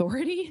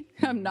anti-authority.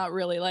 I'm not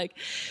really like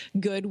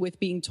good with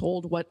being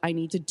told what I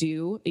need to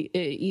do,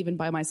 even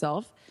by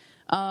myself.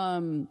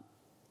 And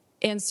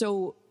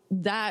so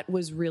that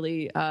was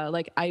really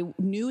like, I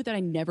knew that I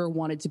never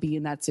wanted to be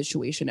in that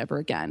situation ever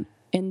again.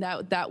 And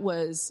that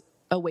was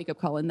a wake-up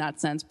call in that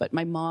sense. But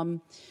my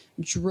mom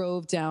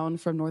drove down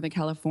from Northern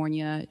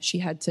California. She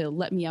had to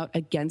let me out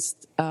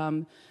against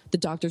the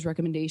doctor's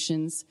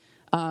recommendations.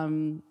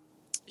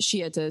 She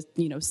had to,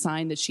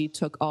 sign that she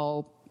took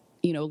all,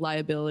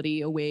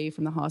 liability away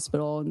from the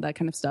hospital and that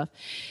kind of stuff.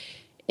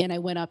 And I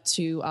went up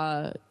to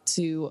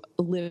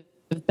live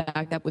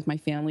back up with my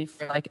family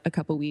for like a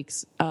couple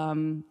weeks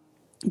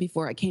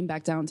before I came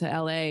back down to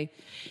LA.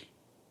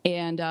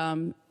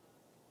 And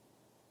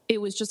it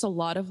was just a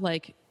lot of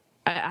like,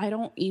 I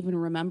don't even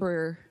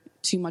remember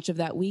too much of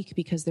that week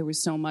because there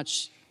was so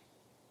much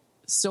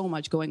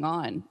going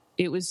on.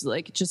 It was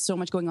like just so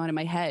much going on in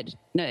my head,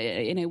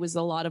 and it was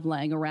a lot of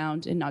laying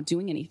around and not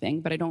doing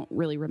anything, but I don't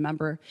really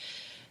remember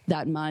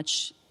that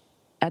much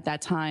at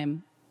that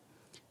time.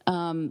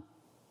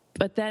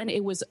 But then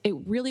it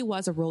really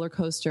was a roller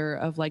coaster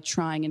of like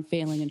trying and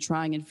failing and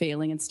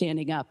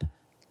standing up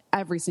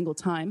every single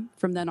time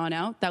from then on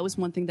out. That was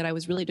one thing that I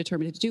was really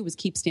determined to do, was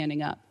keep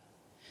standing up.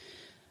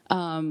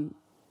 And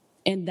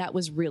that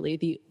was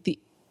really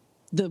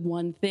the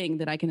one thing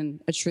that I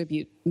can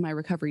attribute my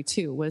recovery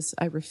to, was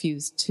I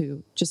refused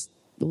to just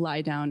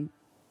lie down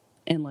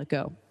and let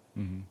go.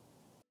 Mm-hmm.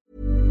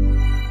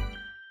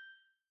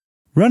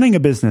 Running a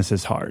business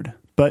is hard,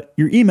 but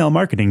your email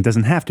marketing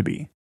doesn't have to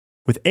be.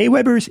 With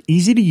Aweber's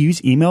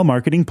easy-to-use email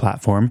marketing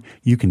platform,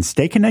 you can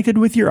stay connected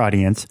with your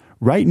audience,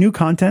 write new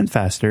content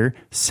faster,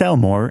 sell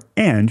more,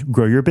 and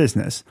grow your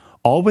business,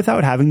 all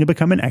without having to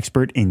become an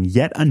expert in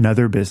yet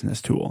another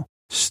business tool.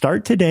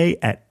 Start today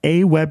at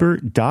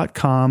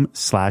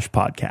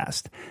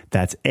aweber.com/podcast.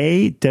 That's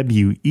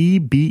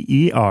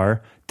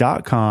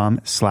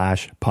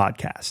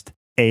AWEBER.com/podcast.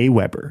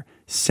 Aweber,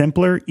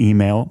 simpler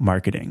email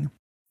marketing.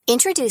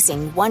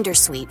 Introducing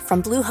Wondersuite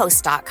from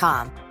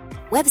Bluehost.com.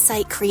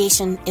 Website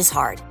creation is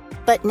hard,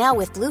 but now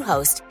with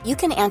Bluehost, you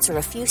can answer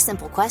a few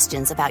simple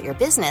questions about your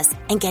business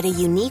and get a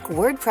unique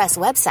WordPress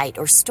website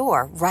or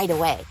store right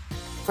away.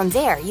 From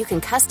there, you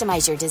can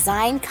customize your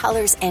design,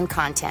 colors, and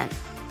content.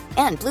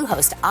 And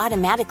Bluehost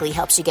automatically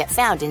helps you get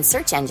found in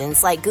search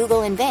engines like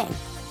Google and Bing.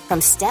 From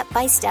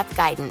step-by-step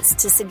guidance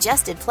to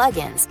suggested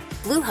plugins,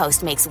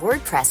 Bluehost makes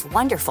WordPress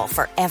wonderful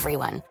for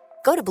everyone.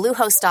 go to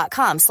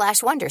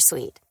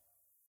bluehost.com/wondersuite.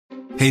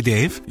 Hey,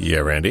 Dave. Yeah,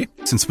 Randy.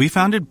 Since we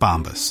founded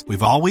Bombas,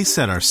 we've always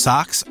said our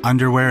socks,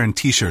 underwear, and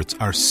T-shirts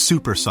are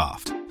super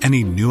soft.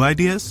 Any new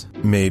ideas?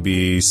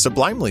 Maybe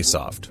sublimely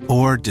soft.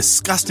 Or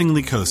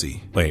disgustingly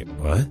cozy? Wait,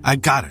 what? I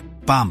got it.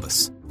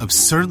 Bombas.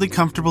 Absurdly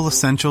comfortable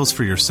essentials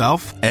for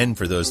yourself And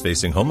for those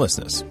facing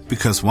homelessness.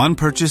 because one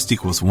purchased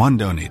equals one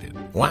donated.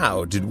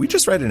 Wow, did we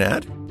just write an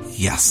ad?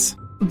 Yes.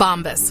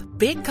 Bombas.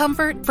 Big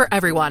comfort for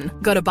everyone.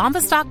 Go to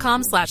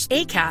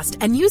bombas.com/ACAST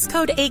and use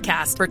code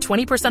ACAST for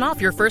 20%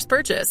 off your first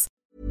purchase.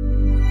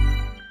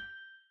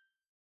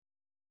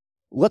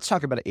 Let's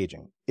talk about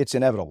aging. It's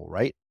inevitable,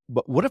 right?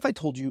 But what if I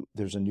told you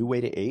there's a new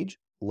way to age,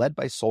 led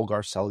by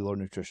Solgar Cellular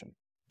Nutrition?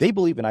 They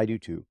believe, and I do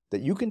too,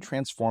 that you can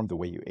transform the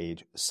way you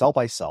age cell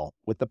by cell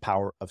with the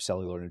power of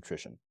cellular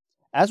nutrition.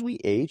 As we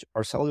age,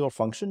 our cellular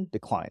function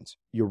declines.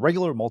 Your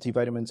regular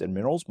multivitamins and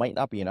minerals might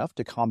not be enough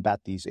to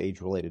combat these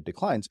age-related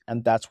declines,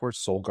 and that's where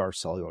Solgar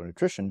Cellular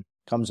Nutrition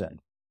comes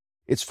in.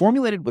 It's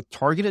formulated with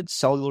targeted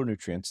cellular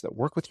nutrients that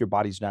work with your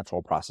body's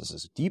natural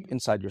processes deep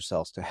inside your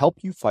cells to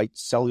help you fight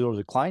cellular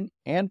decline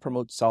and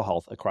promote cell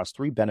health across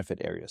 3 benefit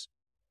areas.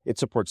 It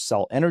supports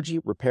cell energy,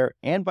 repair,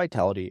 and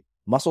vitality,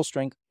 muscle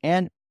strength,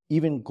 and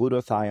even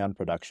glutathione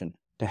production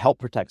to help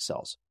protect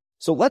cells.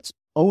 So let's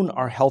own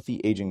our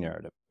healthy aging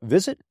narrative.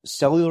 Visit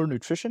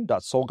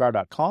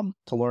cellularnutrition.solgar.com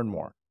to learn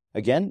more.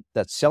 Again,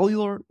 that's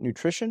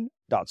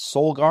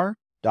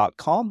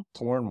cellularnutrition.solgar.com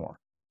to learn more.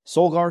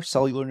 Solgar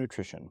Cellular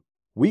Nutrition.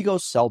 We go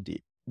cell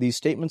deep. These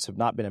statements have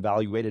not been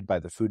evaluated by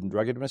the Food and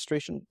Drug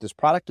Administration. This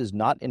product is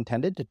not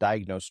intended to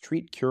diagnose,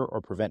 treat, cure, or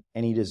prevent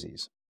any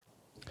disease.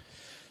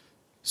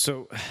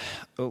 So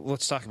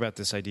let's talk about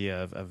this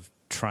idea of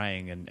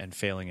trying and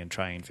failing and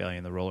trying and failing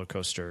in the roller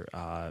coaster,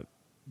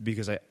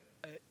 because I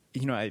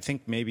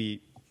think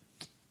maybe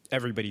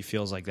everybody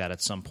feels like that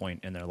at some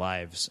point in their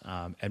lives,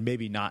 and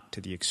maybe not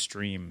to the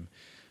extreme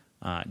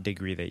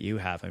degree that you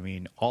have. I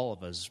mean, all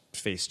of us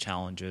face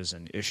challenges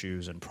and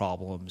issues and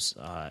problems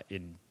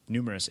in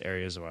numerous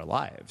areas of our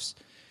lives,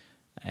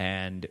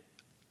 and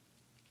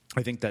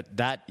I think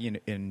that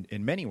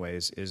in many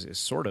ways is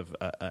sort of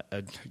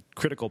a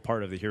critical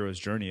part of the hero's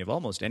journey of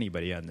almost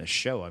anybody on this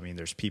show. I mean,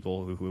 there's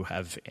people who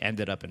have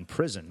ended up in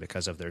prison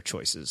because of their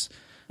choices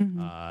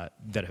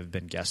that have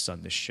been guests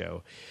on this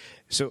show.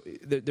 So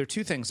there are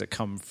 2 things that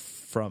come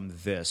from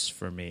this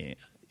for me.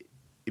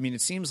 I mean,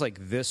 it seems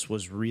like this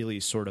was really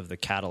sort of the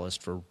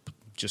catalyst for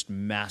just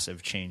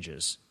massive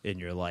changes in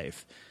your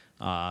life,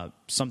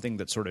 something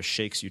that sort of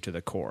shakes you to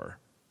the core.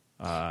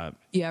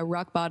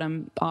 Rock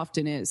bottom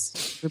often is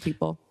for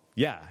people.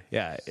 Yeah.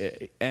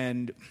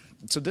 And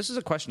so this is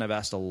a question I've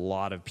asked a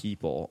lot of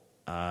people,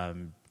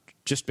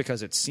 just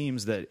because it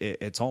seems that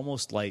it's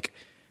almost like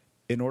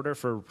in order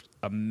for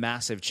a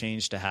massive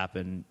change to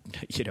happen,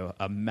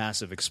 a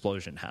massive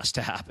explosion has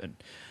to happen.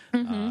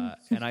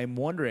 And I'm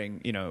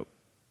wondering,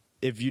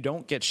 if you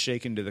don't get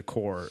shaken to the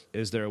core,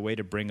 is there a way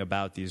to bring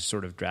about these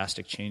sort of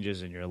drastic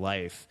changes in your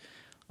life?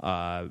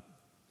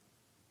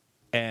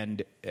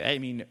 And I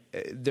mean,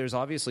 there's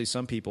obviously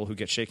some people who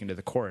get shaken to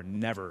the core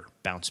and never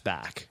bounce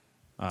back.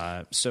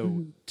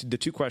 So the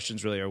 2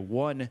 questions really are,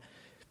 1,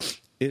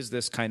 is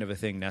this kind of a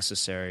thing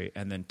necessary?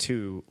 And then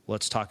 2,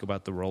 let's talk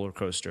about the roller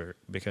coaster,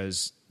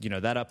 because,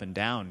 that up and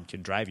down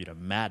can drive you to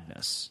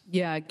madness.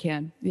 Yeah, it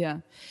can.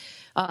 Yeah.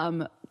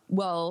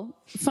 Well,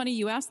 funny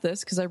you asked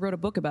this because I wrote a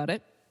book about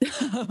it.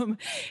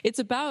 It's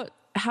about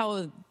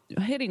how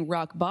hitting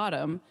rock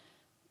bottom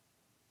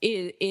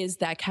is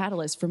that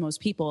catalyst for most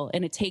people,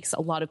 and it takes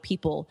a lot of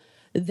people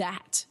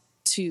that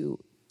to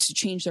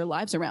change their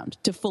lives around,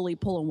 to fully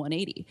pull a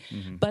 180.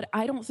 But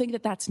I don't think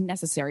that that's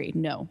necessary.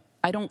 No,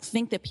 I don't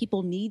think that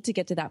people need to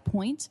get to that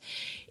point.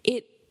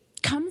 It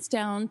comes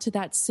down to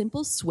that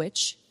simple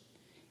switch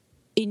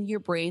in your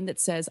brain that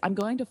says, I'm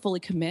going to fully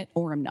commit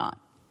or I'm not.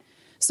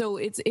 So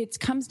it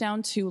comes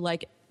down to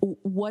like,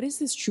 what is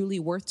this truly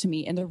worth to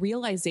me? And the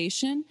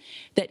realization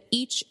that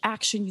each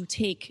action you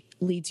take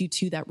leads you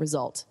to that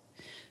result.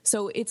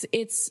 So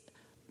it's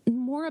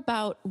more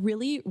about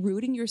really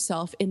rooting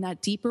yourself in that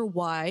deeper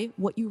why,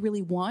 what you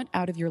really want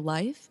out of your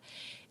life,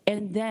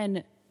 and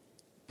then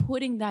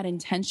putting that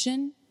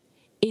intention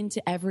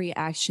into every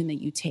action that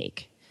you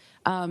take.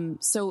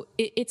 So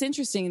it's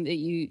interesting that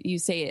you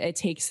say it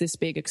takes this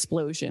big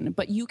explosion,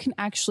 but you can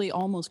actually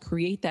almost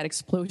create that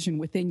explosion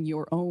within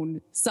your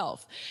own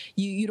self.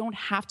 You don't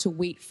have to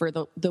wait for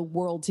the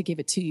world to give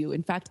it to you.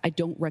 In fact, I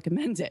don't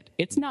recommend it.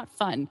 It's not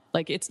fun.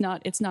 Like it's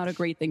not a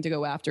great thing to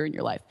go after in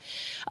your life.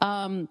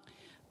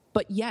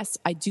 But yes,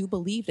 I do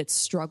believe that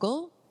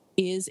struggle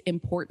is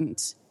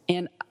important.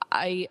 And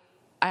I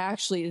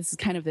actually, this is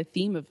kind of the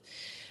theme of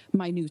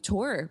my new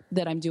tour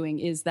that I'm doing,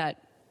 is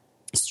that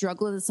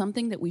struggle is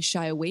something that we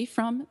shy away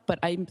from, but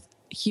I'm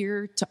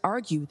here to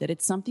argue that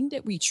it's something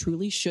that we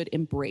truly should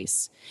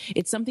embrace.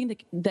 It's something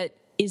that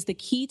is the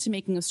key to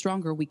making us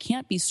stronger. We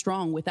can't be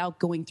strong without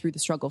going through the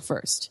struggle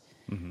first,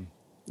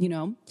 you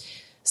know?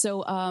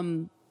 So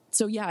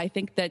yeah, I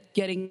think that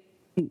getting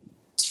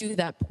to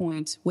that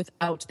point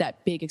without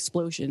that big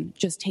explosion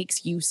just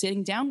takes you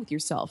sitting down with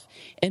yourself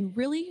and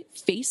really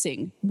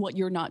facing what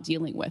you're not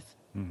dealing with.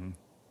 Mm-hmm.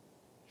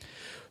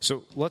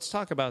 So let's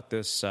talk about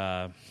this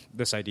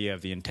this idea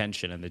of the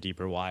intention and the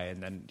deeper why,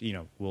 and then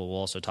we'll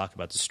also talk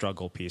about the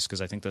struggle piece,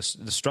 because I think the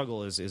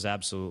struggle is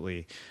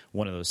absolutely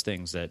one of those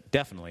things that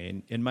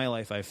definitely in my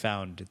life I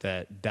found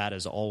that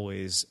is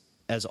always,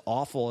 as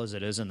awful as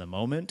it is in the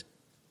moment,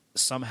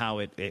 somehow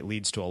it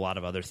leads to a lot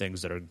of other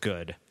things that are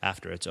good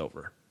after it's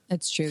over.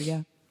 That's true,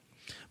 yeah.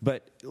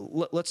 But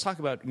let's talk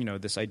about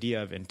this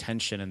idea of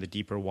intention and the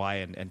deeper why,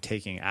 and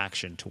taking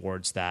action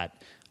towards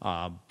that,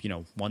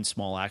 one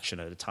small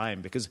action at a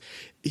time. Because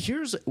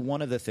here's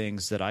one of the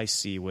things that I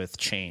see with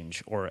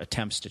change or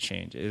attempts to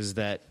change is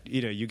that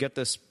you get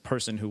this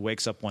person who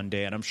wakes up one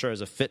day, and I'm sure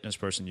as a fitness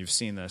person you've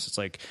seen this. It's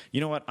like,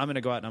 you know what, I'm going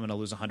to go out and I'm going to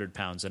lose 100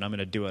 pounds, and I'm going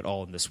to do it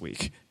all in this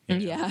week.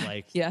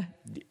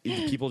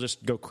 People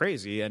just go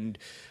crazy, and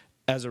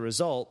as a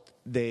result,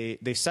 they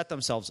set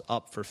themselves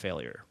up for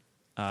failure.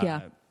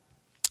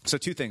 So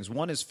two things.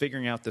 One is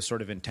figuring out the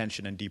sort of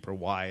intention and deeper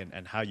why,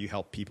 and how you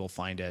help people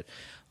find it.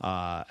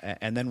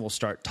 And then we'll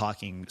start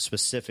talking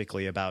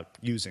specifically about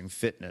using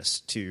fitness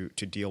to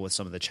deal with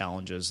some of the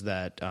challenges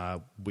that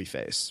we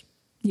face.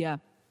 Yeah.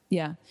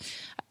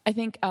 I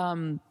think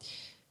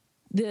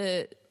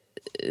the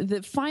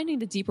finding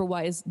the deeper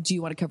why is, do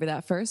you want to cover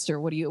that first, or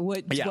what order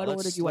do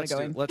you want to go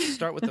in? Let's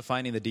start with the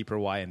finding the deeper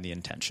why and the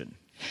intention.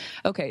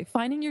 Okay.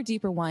 Finding your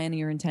deeper why and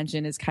your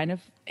intention is kind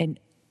of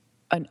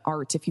an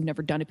art if you've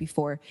never done it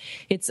before.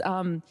 It's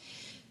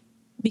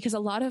because a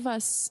lot of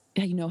us,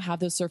 have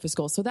those surface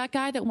goals. So that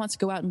guy that wants to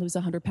go out and lose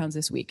 100 pounds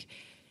this week,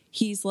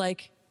 he's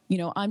like,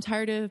 I'm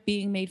tired of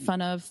being made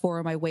fun of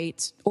for my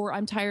weight, or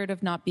I'm tired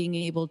of not being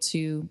able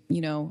to,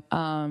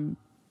 run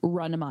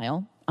a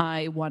mile.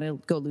 I want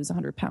to go lose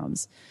 100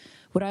 pounds.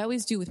 What I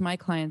always do with my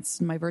clients,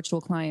 my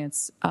virtual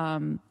clients,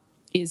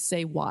 is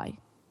say why.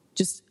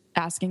 Just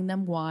asking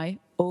them why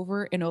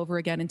over and over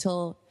again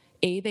until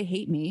A, they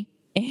hate me,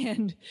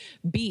 and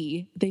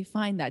B, they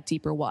find that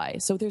deeper why.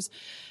 So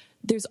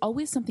there's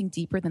always something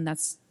deeper than that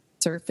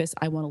surface.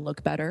 I want to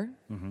look better.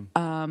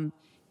 Mm-hmm.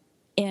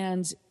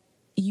 And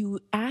you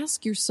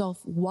ask yourself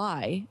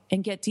why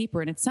and get deeper.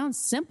 And it sounds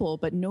simple,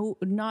 but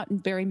not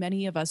very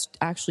many of us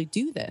actually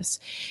do this,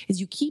 is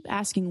you keep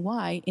asking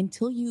why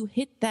until you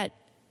hit that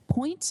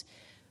point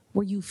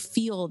where you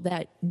feel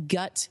that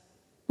gut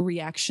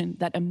reaction,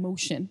 that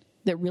emotion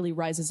that really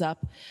rises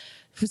up.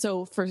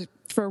 So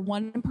for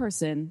one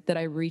person that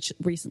I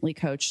recently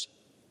coached,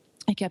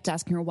 I kept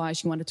asking her why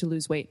she wanted to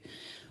lose weight.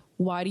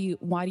 Why do you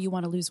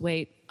want to lose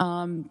weight?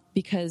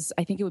 Because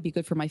I think it would be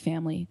good for my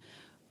family.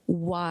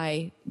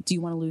 Why do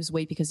you want to lose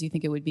weight? Because you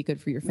think it would be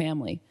good for your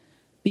family.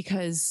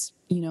 Because,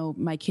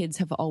 my kids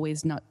have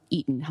always not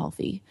eaten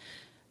healthy.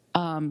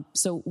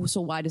 So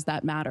why does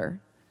that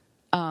matter?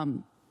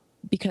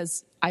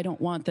 Because I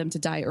don't want them to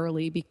die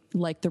early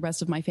like the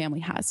rest of my family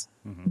has.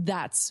 Mm-hmm.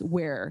 That's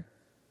where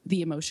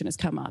the emotion has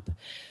come up.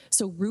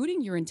 So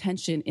rooting your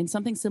intention in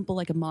something simple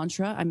like a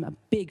mantra. I'm a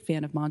big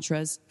fan of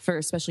mantras,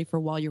 especially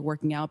for while you're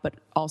working out, but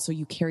also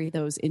you carry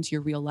those into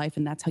your real life,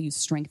 and that's how you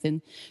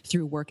strengthen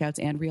through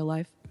workouts and real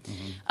life.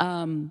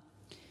 Mm-hmm.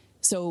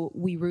 So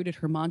we rooted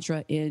her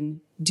mantra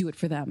in do it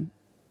for them.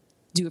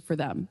 Do it for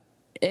them.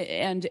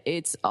 And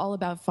it's all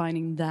about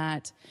finding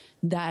that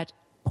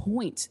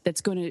point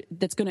that's going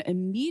to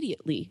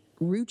immediately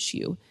root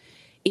you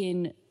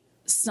in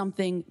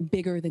something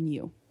bigger than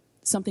you.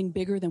 Something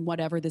bigger than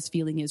whatever this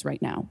feeling is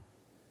right now.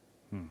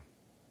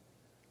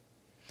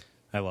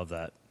 I love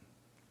that.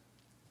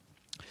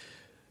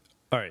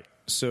 All right,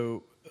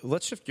 so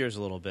let's shift gears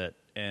a little bit,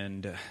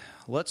 and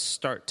let's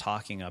start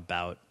talking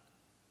about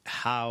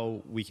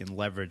how we can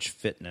leverage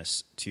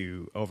fitness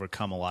to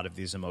overcome a lot of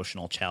these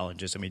emotional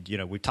challenges. I mean,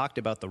 we talked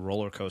about the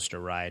roller coaster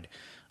ride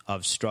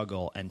of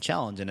struggle and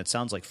challenge, and it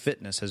sounds like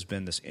fitness has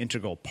been this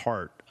integral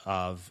part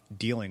of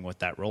dealing with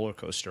that roller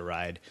coaster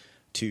ride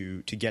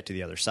to get to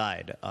the other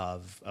side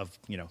of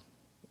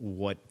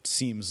what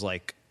seems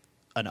like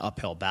an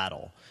uphill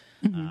battle.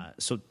 Mm-hmm.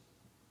 So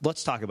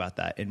let's talk about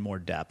that in more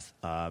depth.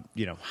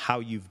 How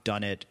you've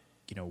done it,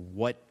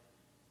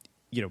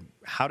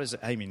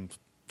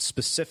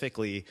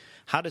 specifically,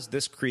 how does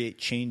this create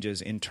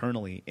changes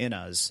internally in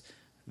us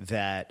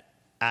that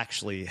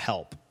actually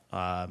help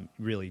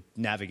really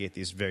navigate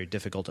these very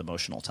difficult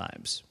emotional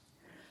times?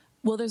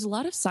 Well, there's a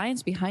lot of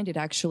science behind it,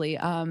 actually.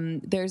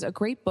 There's a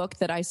great book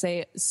that I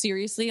say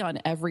seriously on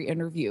every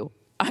interview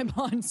I'm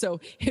on.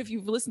 So if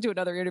you've listened to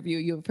another interview,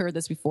 you've heard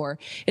this before.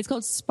 It's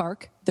called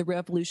Spark, the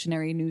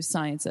Revolutionary New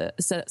Science of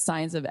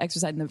Exercise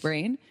in the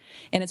Brain.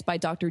 And it's by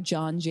Dr.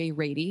 John J.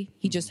 Rady.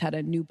 He just had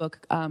a new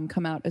book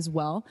come out as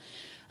well.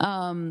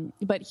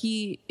 But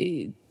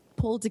he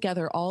pulled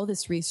together all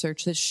this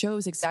research that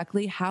shows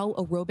exactly how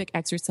aerobic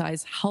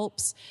exercise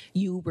helps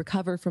you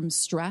recover from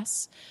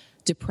stress,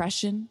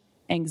 depression,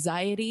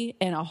 anxiety,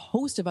 and a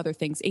host of other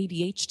things,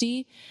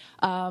 ADHD.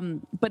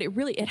 But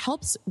it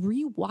helps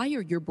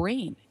rewire your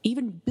brain,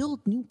 even build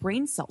new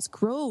brain cells,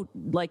 grow,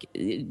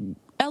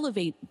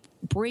 elevate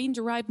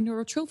brain-derived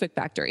neurotrophic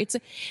factor. It's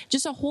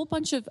just a whole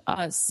bunch of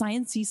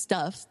sciencey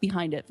stuff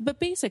behind it. But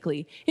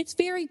basically, it's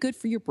very good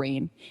for your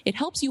brain. It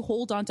helps you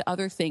hold on to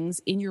other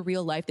things in your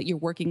real life that you're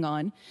working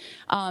on,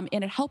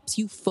 and it helps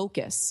you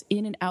focus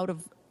in and out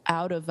of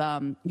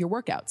your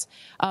workouts.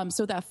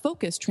 So that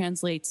focus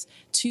translates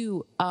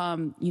to,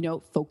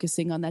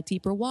 focusing on that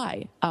deeper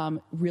why,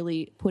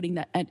 really putting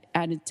that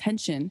at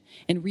intention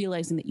and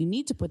realizing that you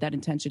need to put that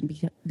intention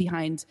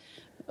behind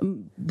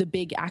the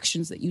big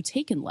actions that you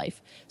take in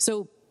life.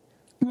 So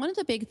one of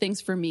the big things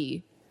for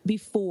me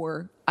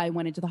before I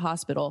went into the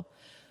hospital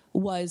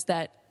was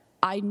that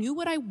I knew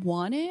what I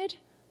wanted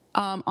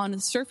on the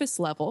surface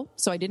level,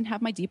 so I didn't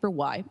have my deeper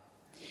why.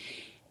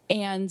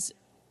 And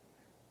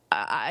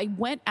I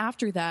went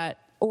after that,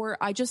 or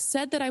I just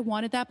said that I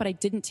wanted that, but I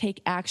didn't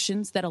take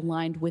actions that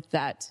aligned with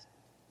that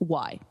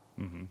why,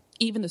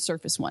 even the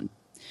surface one.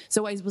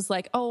 So I was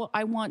like, oh,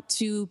 I want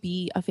to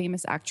be a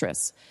famous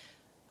actress.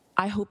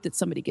 I hope that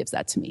somebody gives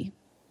that to me.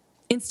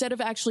 Instead of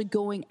actually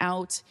going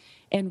out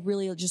and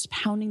really just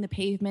pounding the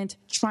pavement,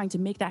 trying to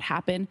make that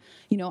happen.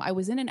 I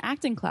was in an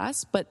acting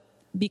class, but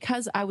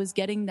because I was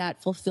getting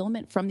that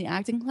fulfillment from the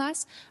acting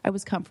class, I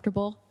was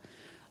comfortable.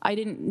 I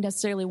didn't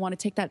necessarily want to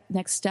take that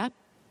next step,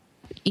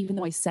 even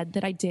though I said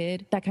that I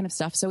did, that kind of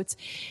stuff. So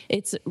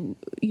it's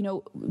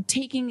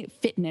taking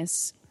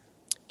fitness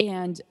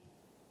and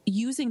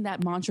using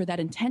that mantra, that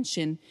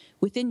intention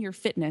within your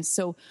fitness.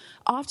 So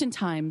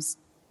oftentimes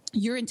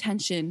your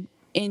intention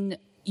in,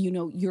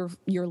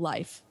 your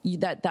life,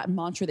 that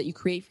mantra that you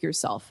create for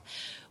yourself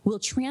will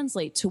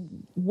translate to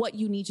what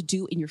you need to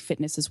do in your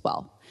fitness as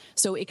well.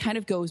 So it kind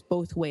of goes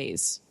both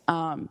ways,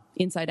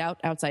 inside out,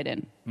 outside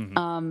in.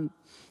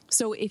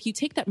 So if you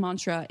take that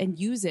mantra and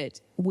use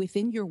it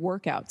within your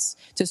workouts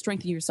to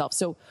strengthen yourself.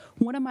 So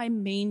one of my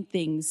main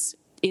things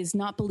is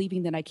not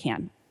believing that I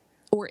can,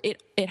 or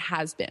it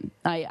has been.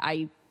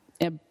 I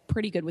am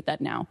pretty good with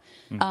that now.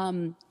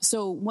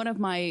 So one of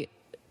my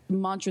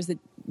mantras that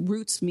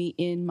roots me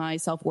in my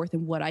self-worth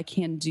and what I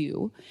can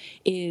do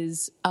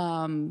is,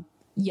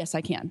 yes,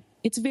 I can.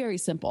 It's very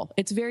simple.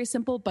 It's very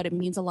simple, but it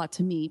means a lot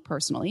to me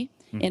personally,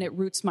 and it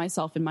roots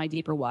myself in my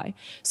deeper why.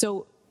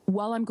 So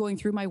while I'm going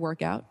through my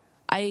workout,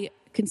 I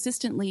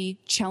consistently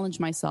challenge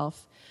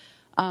myself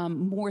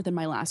more than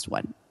my last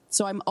one.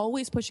 So I'm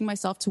always pushing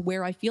myself to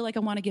where I feel like I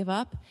want to give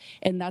up,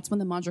 and that's when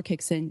the mantra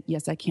kicks in,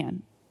 yes, I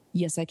can.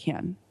 Yes, I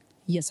can.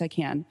 Yes, I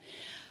can.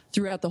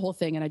 Throughout the whole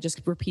thing, and I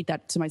just repeat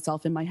that to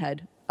myself in my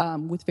head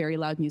with very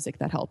loud music.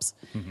 That helps.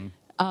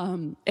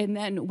 And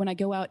then when I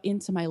go out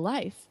into my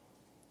life,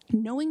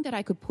 knowing that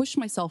I could push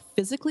myself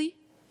physically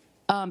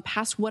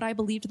past what I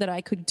believed that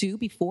I could do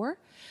before,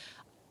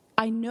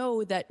 I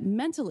know that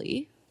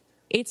mentally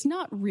it's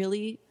not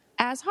really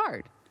as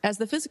hard as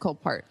the physical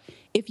part.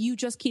 If you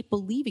just keep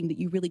believing that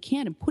you really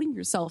can and putting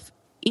yourself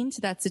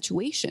into that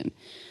situation,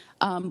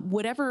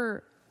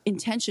 whatever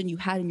intention you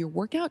had in your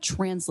workout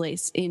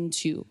translates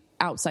into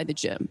outside the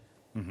gym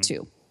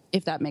too,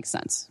 if that makes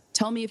sense.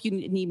 Tell me if you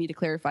need me to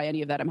clarify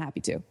any of that. I'm happy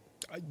to.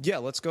 Yeah,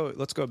 let's go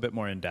a bit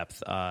more in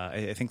depth.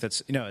 I think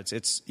that's,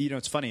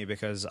 it's funny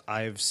because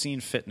I've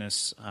seen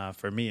fitness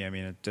for me. I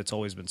mean, it's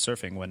always been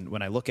surfing.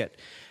 When I look at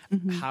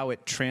how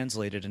it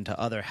translated into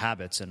other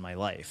habits in my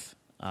life,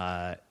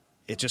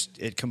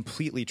 it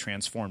completely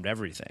transformed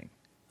everything.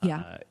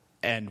 Yeah.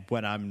 And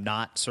when I'm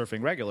not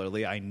surfing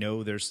regularly, I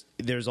know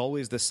there's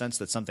always this sense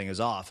that something is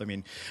off. I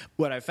mean,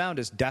 what I found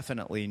is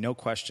definitely, no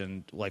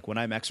question, like when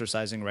I'm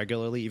exercising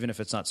regularly, even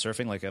if it's not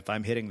surfing, like if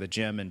I'm hitting the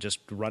gym and just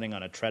running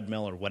on a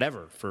treadmill or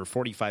whatever for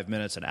 45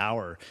 minutes, an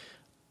hour,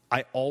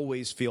 I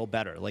always feel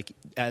better. Like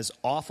as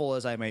awful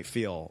as I might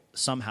feel,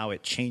 somehow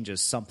it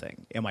changes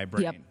something in my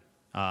brain. Yep.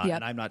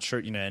 And I'm not sure,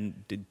 and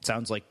it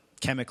sounds like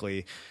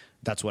chemically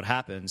that's what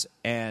happens.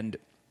 And,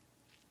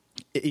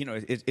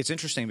 it's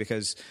interesting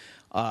because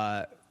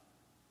I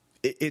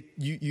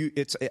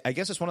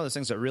guess it's one of those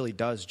things that really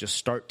does just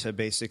start to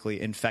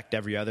basically infect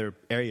every other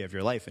area of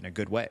your life in a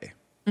good way.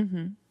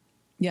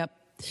 Yep.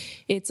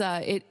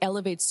 It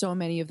elevates so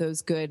many of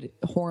those good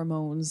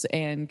hormones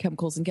and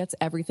chemicals and gets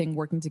everything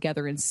working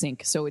together in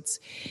sync. So it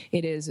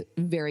is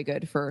very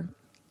good for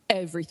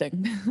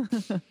everything.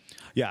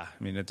 Yeah.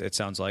 I mean, it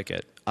sounds like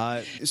it.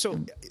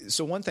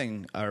 So one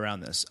thing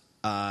around this,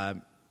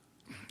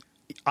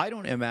 I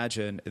don't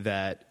imagine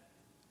that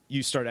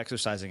you start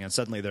exercising and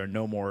suddenly there are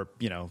no more,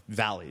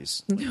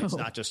 valleys. No. It's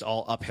not just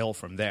all uphill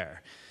from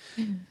there.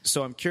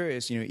 So I'm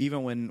curious,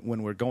 even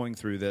when we're going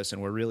through this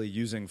and we're really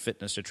using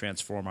fitness to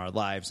transform our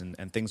lives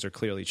and things are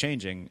clearly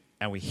changing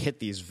and we hit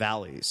these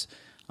valleys,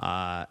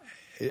 do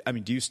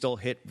you still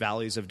hit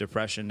valleys of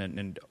depression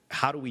and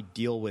how do we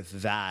deal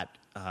with that,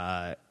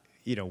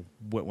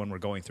 when we're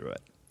going through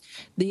it?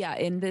 Yeah,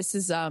 and this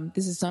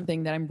is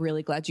something that I'm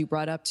really glad you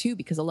brought up too,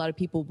 because a lot of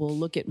people will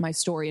look at my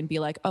story and be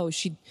like, "Oh,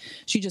 she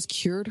just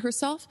cured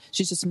herself.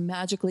 She's just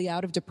magically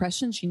out of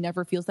depression. She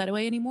never feels that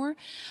way anymore."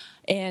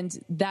 And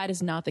that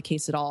is not the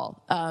case at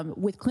all.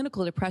 With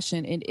clinical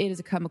depression, it is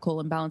a chemical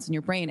imbalance in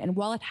your brain. And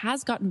while it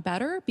has gotten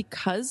better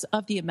because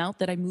of the amount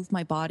that I move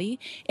my body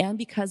and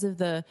because of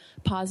the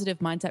positive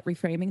mindset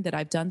reframing that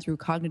I've done through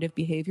cognitive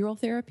behavioral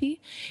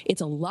therapy,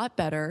 it's a lot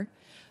better,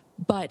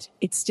 but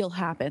it still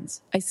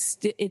happens.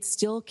 It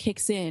still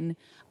kicks in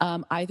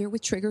either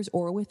with triggers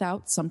or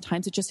without.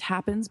 Sometimes it just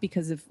happens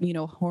because of,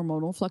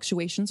 hormonal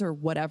fluctuations or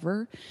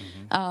whatever.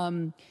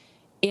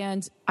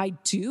 And I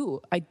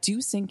do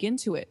sink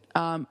into it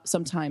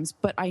sometimes,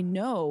 but I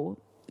know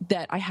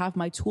that I have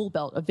my tool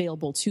belt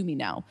available to me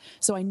now.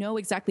 So I know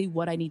exactly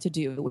what I need to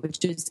do,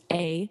 which is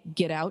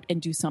get out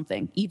and do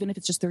something, even if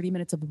it's just 30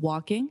 minutes of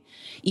walking,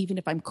 even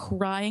if I'm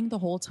crying the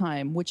whole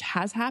time, which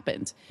has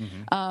happened.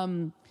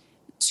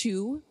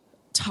 To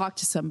talk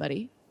to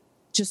somebody.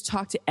 Just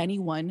talk to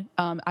anyone.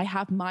 I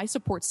have my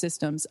support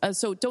systems.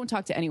 So don't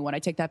talk to anyone. I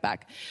take that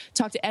back.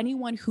 Talk to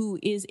anyone who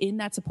is in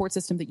that support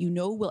system that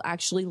will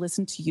actually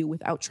listen to you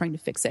without trying to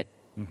fix it.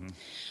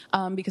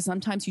 Because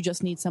sometimes you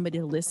just need somebody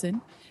to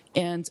listen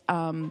and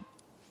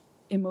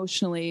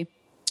emotionally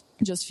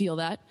just feel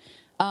that.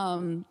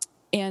 And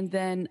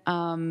then,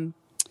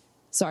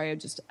 sorry,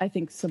 I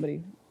think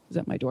somebody is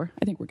at my door.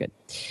 I think we're good.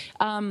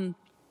 And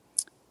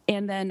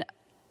then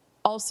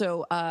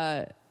also,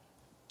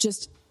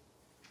 just,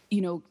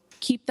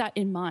 keep that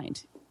in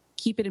mind.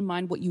 Keep it in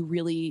mind what you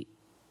really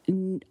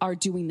are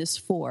doing this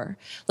for.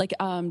 Like,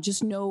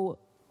 just know,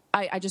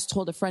 I just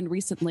told a friend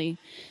recently,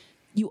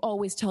 you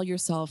always tell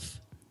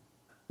yourself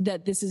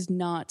that this is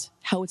not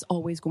how it's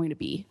always going to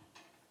be.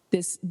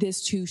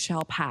 This too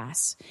shall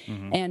pass.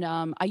 And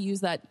I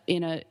use that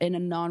in a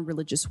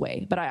non-religious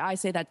way. But I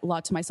say that a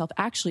lot to myself,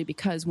 actually,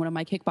 because one of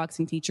my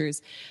kickboxing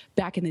teachers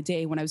back in the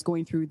day when I was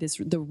going through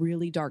the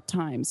really dark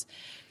times,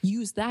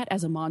 used that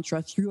as a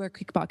mantra through our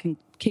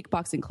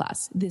kickboxing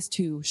class. This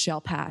too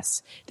shall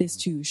pass. This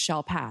too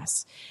shall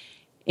pass.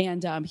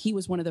 And he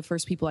was one of the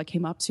first people I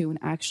came up to and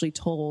actually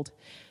told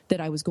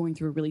that I was going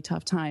through a really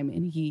tough time.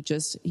 And he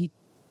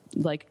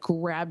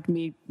grabbed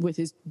me with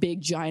his big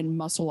giant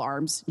muscle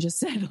arms, just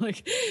said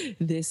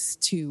this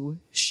too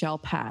shall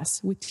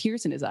pass, with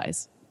tears in his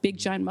eyes. Big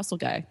giant muscle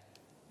guy.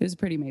 It was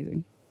pretty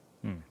amazing.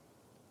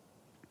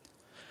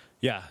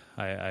 Yeah,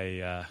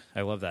 I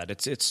love that.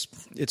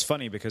 It's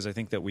funny because I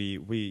think that we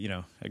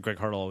Greg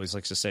Hartle always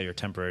likes to say your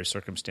temporary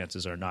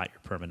circumstances are not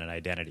your permanent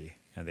identity,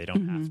 and they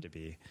don't have to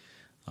be,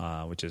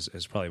 which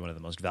is probably one of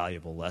the most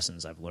valuable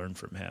lessons I've learned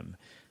from him.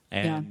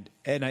 And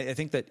I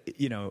think that,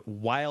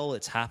 while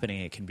it's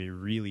happening, it can be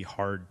really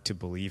hard to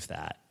believe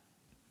that.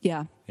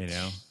 Yeah.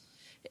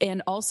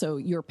 And also,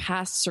 your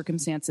past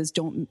circumstances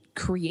don't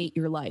create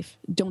your life,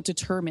 don't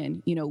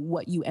determine,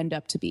 what you end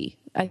up to be.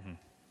 I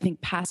think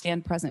past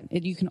and present,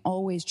 you can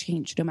always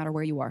change no matter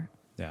where you are.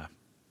 Yeah.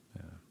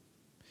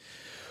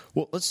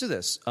 Well, let's do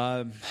this.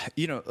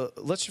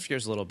 Let's shift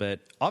gears a little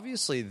bit.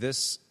 Obviously,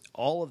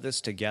 all of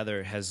this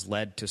together has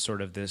led to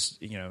sort of this,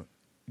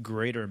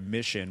 greater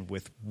mission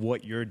with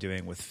what you're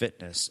doing with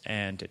fitness,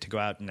 and to go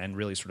out and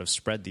really sort of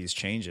spread these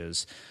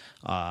changes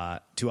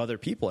to other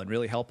people and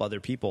really help other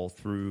people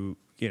through,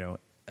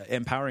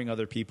 empowering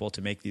other people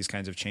to make these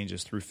kinds of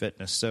changes through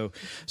fitness. So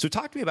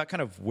talk to me about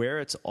kind of where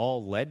it's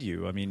all led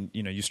you. I mean,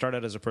 you started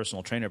out as a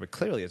personal trainer, but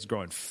clearly it's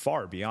growing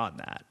far beyond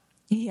that.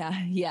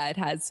 Yeah, it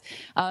has.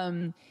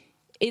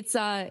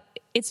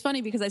 It's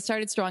funny because I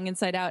started Strong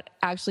Inside Out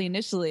actually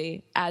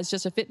initially as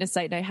just a fitness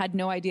site, and I had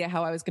no idea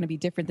how I was going to be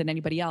different than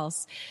anybody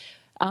else.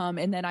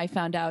 And then I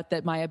found out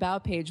that my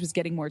About page was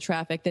getting more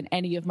traffic than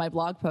any of my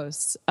blog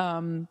posts.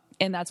 And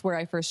that's where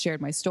I first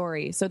shared my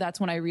story. So that's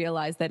when I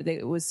realized that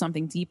it was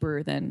something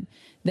deeper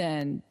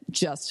than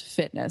just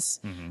fitness.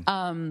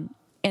 And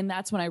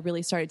that's when I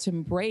really started to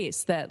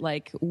embrace that,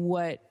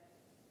 what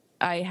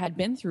I had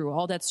been through,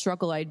 all that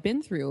struggle I'd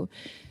been through,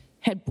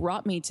 had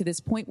brought me to this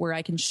point where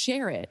I can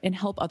share it and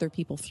help other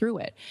people through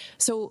it.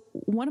 So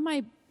one of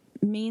my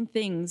main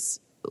things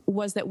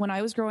was that when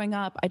I was growing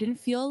up, I didn't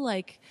feel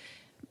like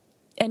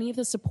any of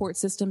the support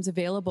systems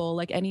available,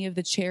 like any of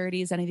the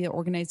charities, any of the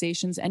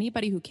organizations,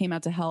 anybody who came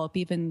out to help,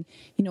 even,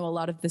 a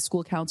lot of the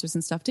school counselors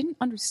and stuff, didn't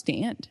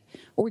understand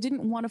or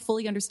didn't want to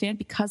fully understand,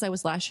 because I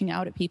was lashing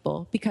out at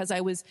people, because I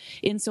was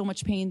in so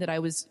much pain that I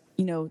was,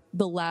 the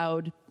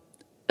loud,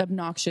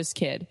 obnoxious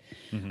kid.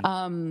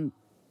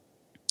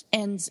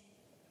 And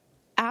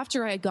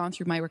after I had gone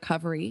through my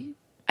recovery,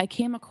 I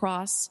came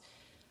across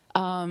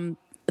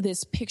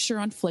this picture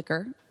on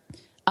Flickr.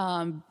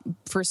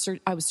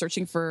 I was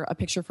searching for a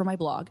picture for my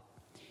blog,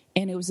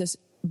 and it was this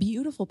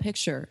beautiful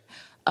picture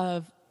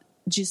of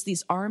just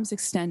these arms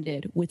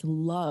extended with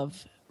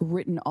love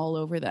written all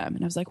over them.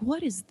 And I was like,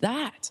 what is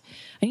that?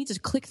 I need to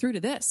click through to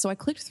this. So I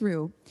clicked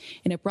through,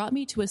 and it brought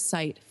me to a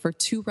site for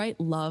To Write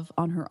Love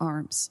on Her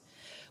Arms,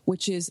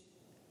 which is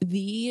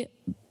the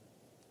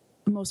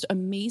most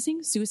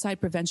amazing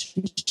suicide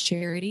prevention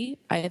charity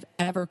I have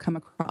ever come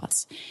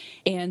across.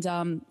 And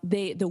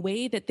the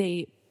way that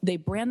they they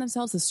brand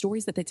themselves, the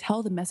stories that they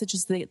tell, the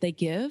messages that they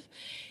give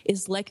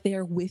is like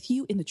they're with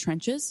you in the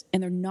trenches,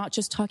 and they're not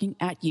just talking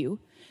at you.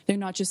 They're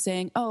not just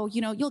saying, oh,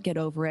 you'll get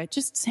over it.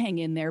 Just hang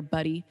in there,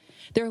 buddy.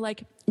 They're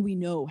like, we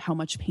know how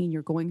much pain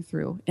you're going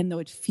through. And though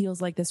it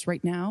feels like this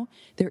right now,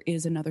 there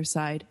is another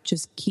side.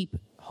 Just keep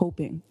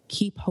hoping,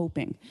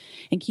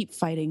 and keep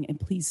fighting, and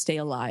please stay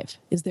alive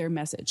is their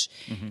message.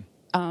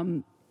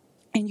 And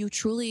you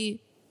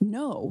truly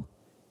know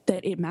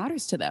that it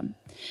matters to them.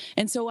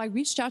 And so I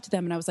reached out to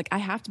them and I was like, I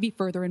have to be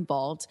further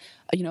involved.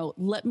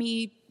 Let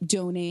me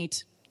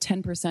donate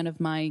 10% of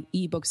my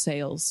ebook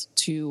sales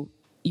to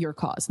your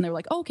cause. And they were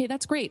like, oh, okay,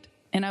 that's great.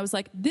 And I was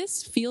like,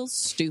 this feels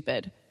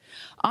stupid.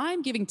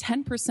 I'm giving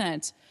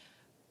 10%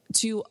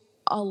 to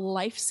a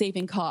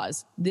life-saving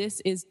cause.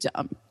 This is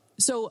dumb.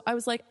 So I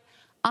was like,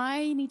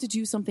 I need to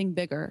do something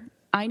bigger.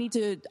 I need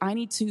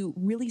to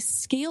really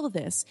scale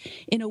this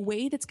in a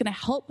way that's going to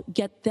help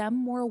get them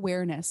more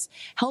awareness,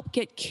 help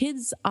get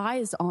kids'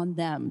 eyes on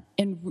them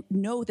and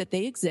know that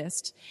they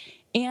exist.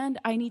 And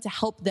I need to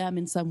help them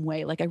in some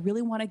way. Like, I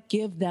really want to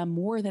give them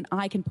more than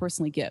I can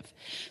personally give.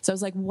 So I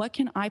was like, what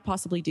can I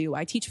possibly do?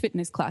 I teach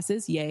fitness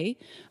classes. Yay.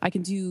 I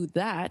can do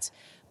that.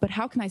 But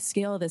how can I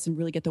scale this and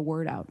really get the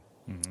word out?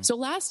 So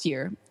last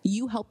year,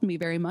 you helped me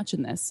very much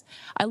in this.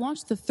 I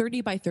launched the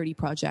 30 by 30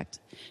 project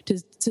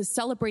to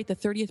celebrate the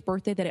 30th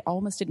birthday that I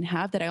almost didn't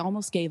have, that I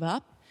almost gave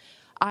up.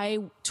 I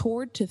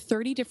toured to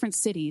 30 different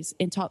cities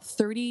and taught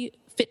 30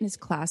 fitness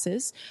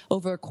classes.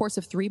 Over a course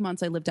of 3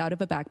 months, I lived out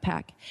of a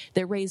backpack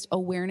that raised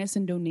awareness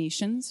and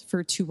donations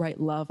for To Write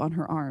Love on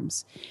her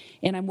arms.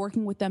 And I'm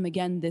working with them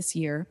again this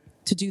year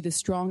to do the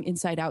Strong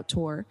Inside Out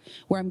tour,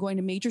 where I'm going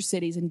to major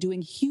cities and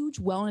doing huge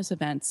wellness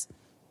events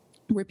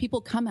where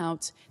people come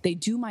out, they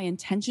do my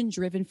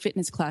intention-driven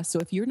fitness class. So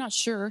if you're not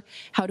sure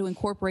how to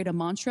incorporate a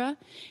mantra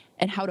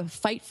and how to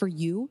fight for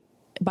you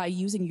by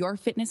using your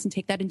fitness and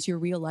take that into your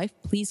real life,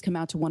 please come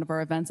out to one of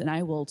our events and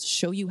I will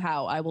show you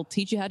how. I will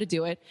teach you how to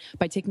do it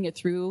by taking you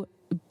through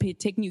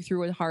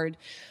a hard,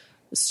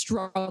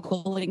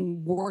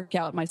 struggling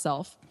workout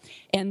myself.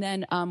 And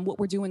then what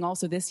we're doing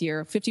also this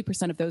year,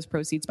 50% of those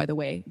proceeds, by the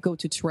way, go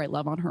to Write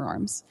Love on her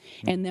arms.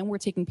 And then we're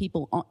taking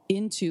people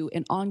into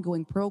an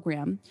ongoing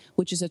program,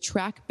 which is a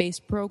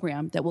track-based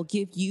program that will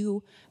give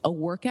you a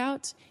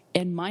workout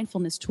and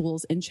mindfulness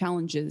tools and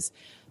challenges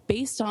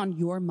based on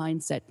your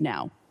mindset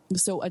now.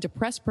 So a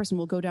depressed person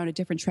will go down a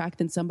different track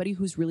than somebody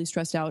who's really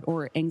stressed out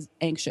or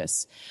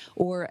anxious.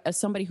 Or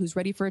somebody who's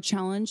ready for a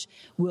challenge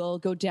will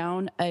go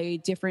down a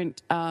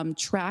different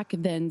track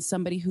than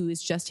somebody who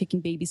is just taking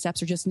baby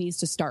steps or just needs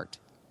to start.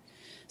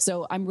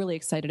 So I'm really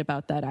excited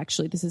about that,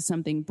 actually. This is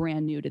something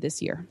brand new to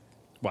this year.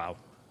 Wow.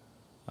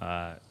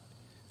 I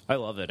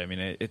love it. I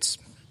mean, it's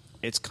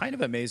kind of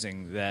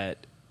amazing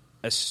that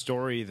a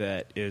story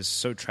that is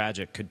so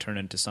tragic could turn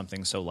into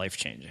something so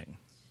life-changing.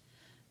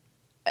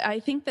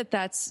 I think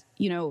that's,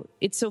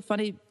 it's so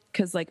funny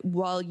because like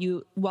while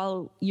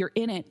you're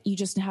in it, you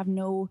just have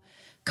no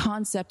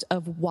concept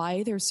of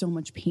why there's so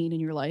much pain in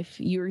your life.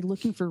 You're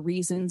looking for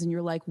reasons and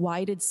you're like,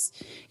 why did,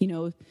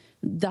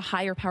 the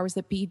higher powers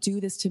that be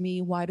do this to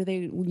me? Why do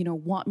they,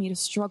 want me to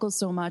struggle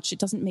so much? It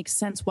doesn't make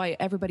sense why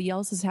everybody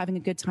else is having a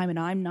good time and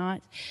I'm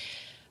not.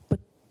 But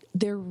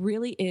there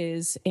really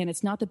is, and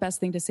it's not the best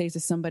thing to say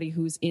to somebody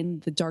who's in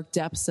the dark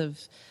depths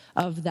of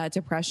that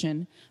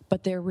depression,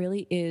 but there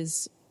really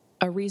is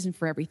a reason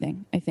for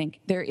everything. I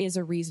think there is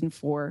a reason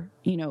for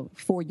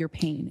your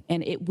pain,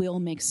 and it will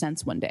make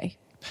sense one day.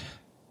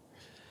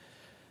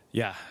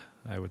 Yeah,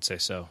 I would say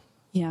so.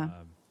 Yeah.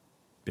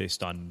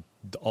 Based on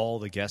all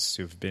the guests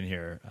who've been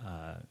here,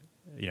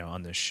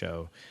 on this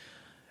show.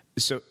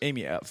 So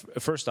Amy,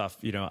 first off,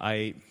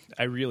 I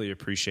really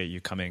appreciate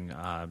you coming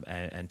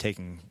and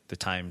taking the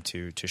time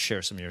to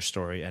share some of your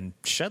story and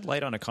shed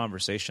light on a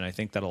conversation I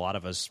think that a lot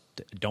of us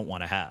don't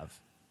want to have.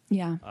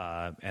 Yeah.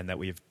 And that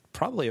we've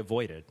probably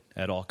avoided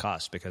at all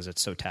costs because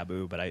it's so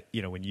taboo. But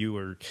when you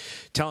were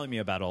telling me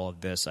about all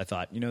of this, I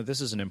thought, this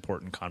is an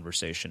important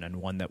conversation and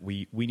one that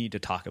we need to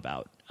talk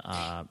about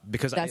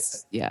because I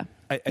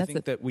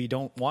think that we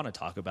don't want to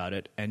talk about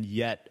it. And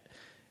yet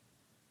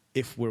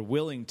if we're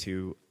willing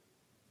to,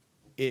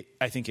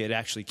 I think it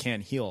actually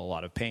can heal a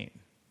lot of pain.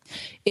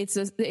 It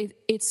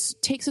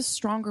takes a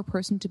stronger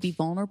person to be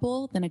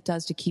vulnerable than it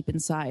does to keep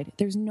inside.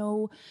 There's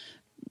no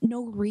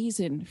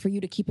reason for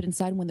you to keep it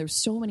inside when there's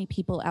so many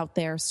people out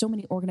there, so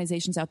many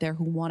organizations out there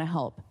who want to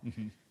help.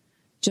 Mm-hmm.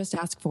 Just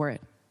ask for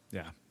it.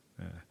 Yeah.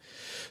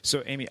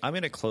 So, Amy, I'm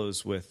going to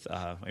close with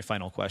my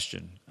final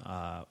question,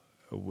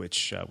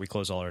 which we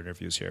close all our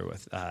interviews here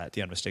with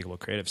the Unmistakable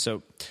Creative.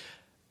 So,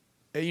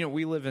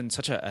 we live in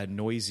such a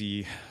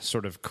noisy,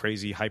 sort of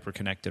crazy,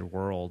 hyper-connected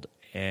world.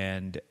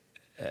 And,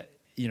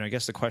 I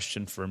guess the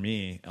question for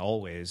me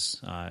always,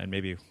 and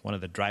maybe one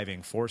of the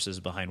driving forces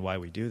behind why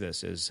we do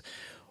this is,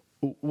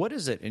 what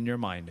is it in your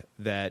mind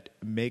that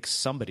makes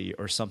somebody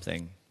or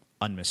something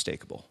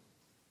unmistakable?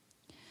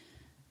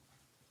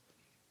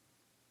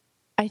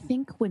 I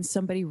think when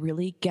somebody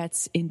really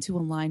gets into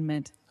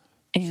alignment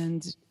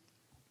and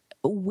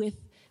with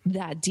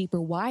that deeper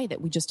why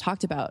that we just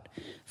talked about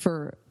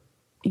for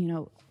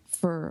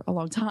for a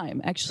long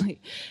time,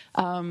 actually,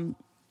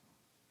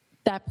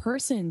 that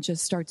person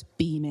just starts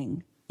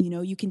beaming.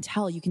 You can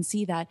tell, you can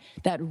see that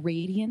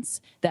radiance,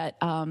 that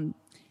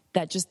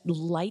just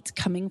light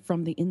coming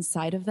from the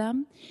inside of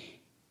them.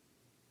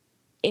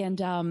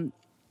 And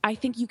I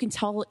think you can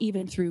tell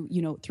even through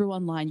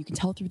online, you can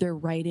tell through their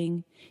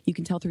writing, you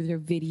can tell through their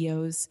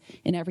videos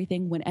and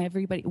everything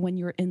when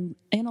you're in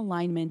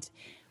alignment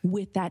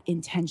with that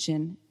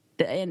intention.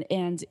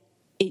 And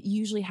it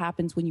usually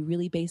happens when you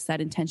really base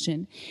that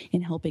intention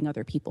in helping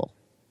other people.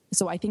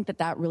 So I think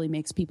that really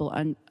makes people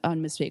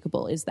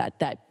unmistakable, is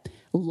that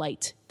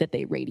light that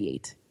they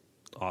radiate.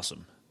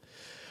 Awesome.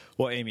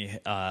 Well, Amy,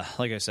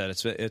 like I said,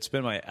 it's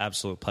been my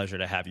absolute pleasure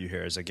to have you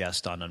here as a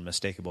guest on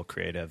Unmistakable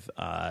Creative.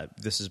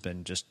 This has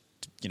been just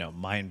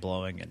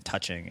mind-blowing and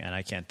touching, and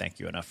I can't thank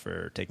you enough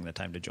for taking the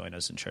time to join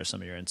us and share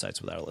some of your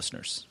insights with our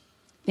listeners.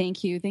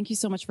 Thank you. Thank you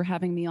so much for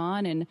having me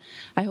on, and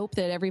I hope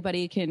that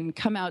everybody can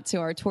come out to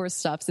our tour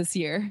stops this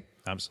year.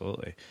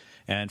 Absolutely.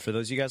 And for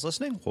those of you guys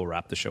listening, we'll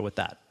wrap the show with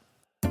that.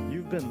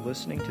 You've been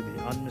listening to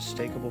the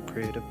Unmistakable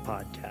Creative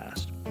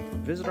Podcast.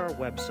 Visit our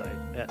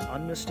website at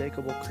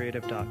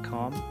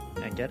unmistakablecreative.com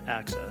and get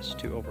access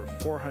to over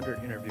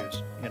 400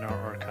 interviews in our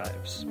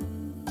archives.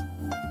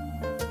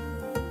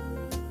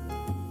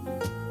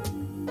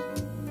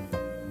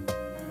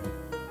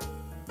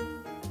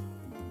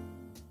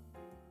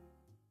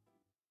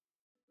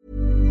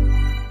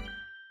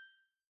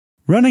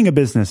 Running a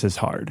business is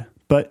hard,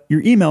 but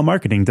your email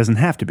marketing doesn't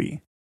have to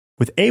be.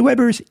 With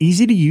Aweber's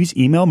easy-to-use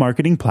email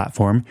marketing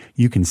platform,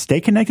 you can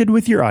stay connected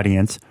with your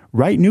audience,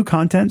 write new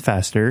content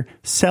faster,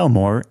 sell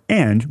more,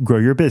 and grow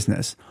your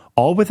business,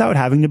 all without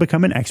having to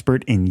become an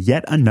expert in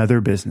yet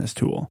another business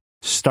tool.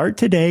 Start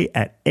today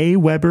at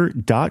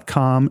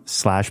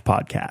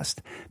aweber.com/podcast.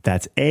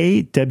 That's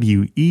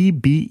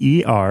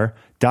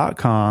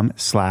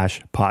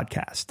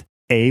AWEBER.com/podcast.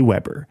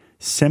 Aweber,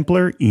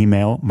 simpler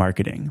email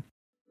marketing.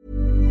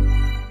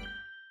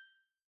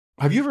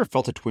 Have you ever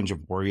felt a twinge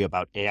of worry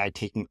about AI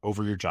taking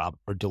over your job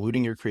or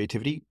diluting your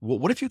creativity? Well,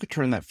 what if you could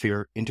turn that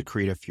fear into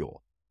creative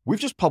fuel? We've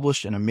just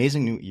published an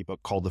amazing new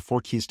ebook called The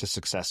 4 Keys to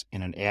Success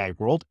in an AI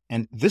World,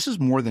 and this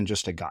is more than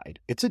just a guide.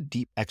 It's a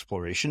deep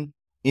exploration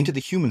into the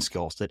human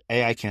skills that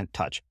AI can't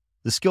touch,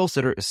 the skills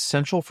that are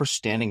essential for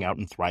standing out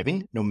and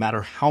thriving, no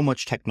matter how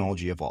much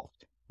technology evolves.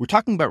 We're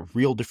talking about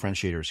real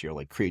differentiators here,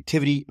 like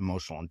creativity,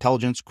 emotional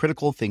intelligence,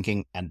 critical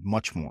thinking, and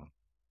much more.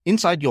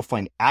 Inside, you'll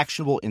find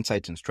actionable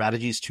insights and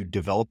strategies to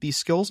develop these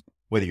skills,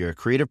 whether you're a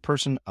creative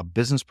person, a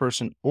business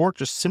person, or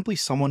just simply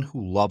someone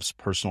who loves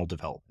personal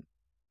development.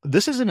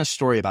 This isn't a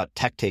story about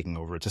tech taking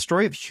over. It's a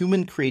story of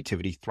human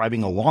creativity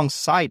thriving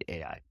alongside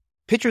AI.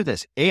 Picture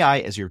this, AI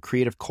as your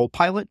creative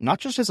co-pilot,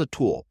 not just as a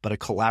tool, but a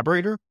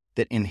collaborator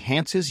that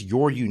enhances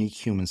your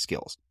unique human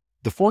skills.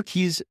 The 4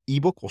 Keys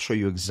ebook will show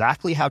you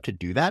exactly how to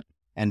do that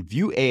and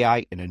view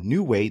AI in a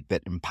new way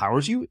that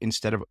empowers you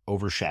instead of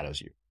overshadows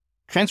you.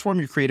 Transform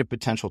your creative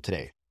potential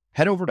today.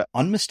 Head over to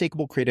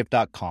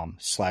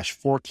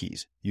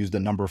unmistakablecreative.com/4keys. Use the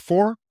number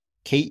 4,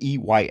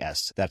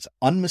 KEYS. That's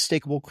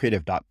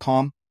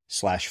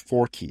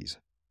unmistakablecreative.com/4keys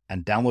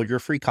and download your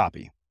free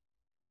copy.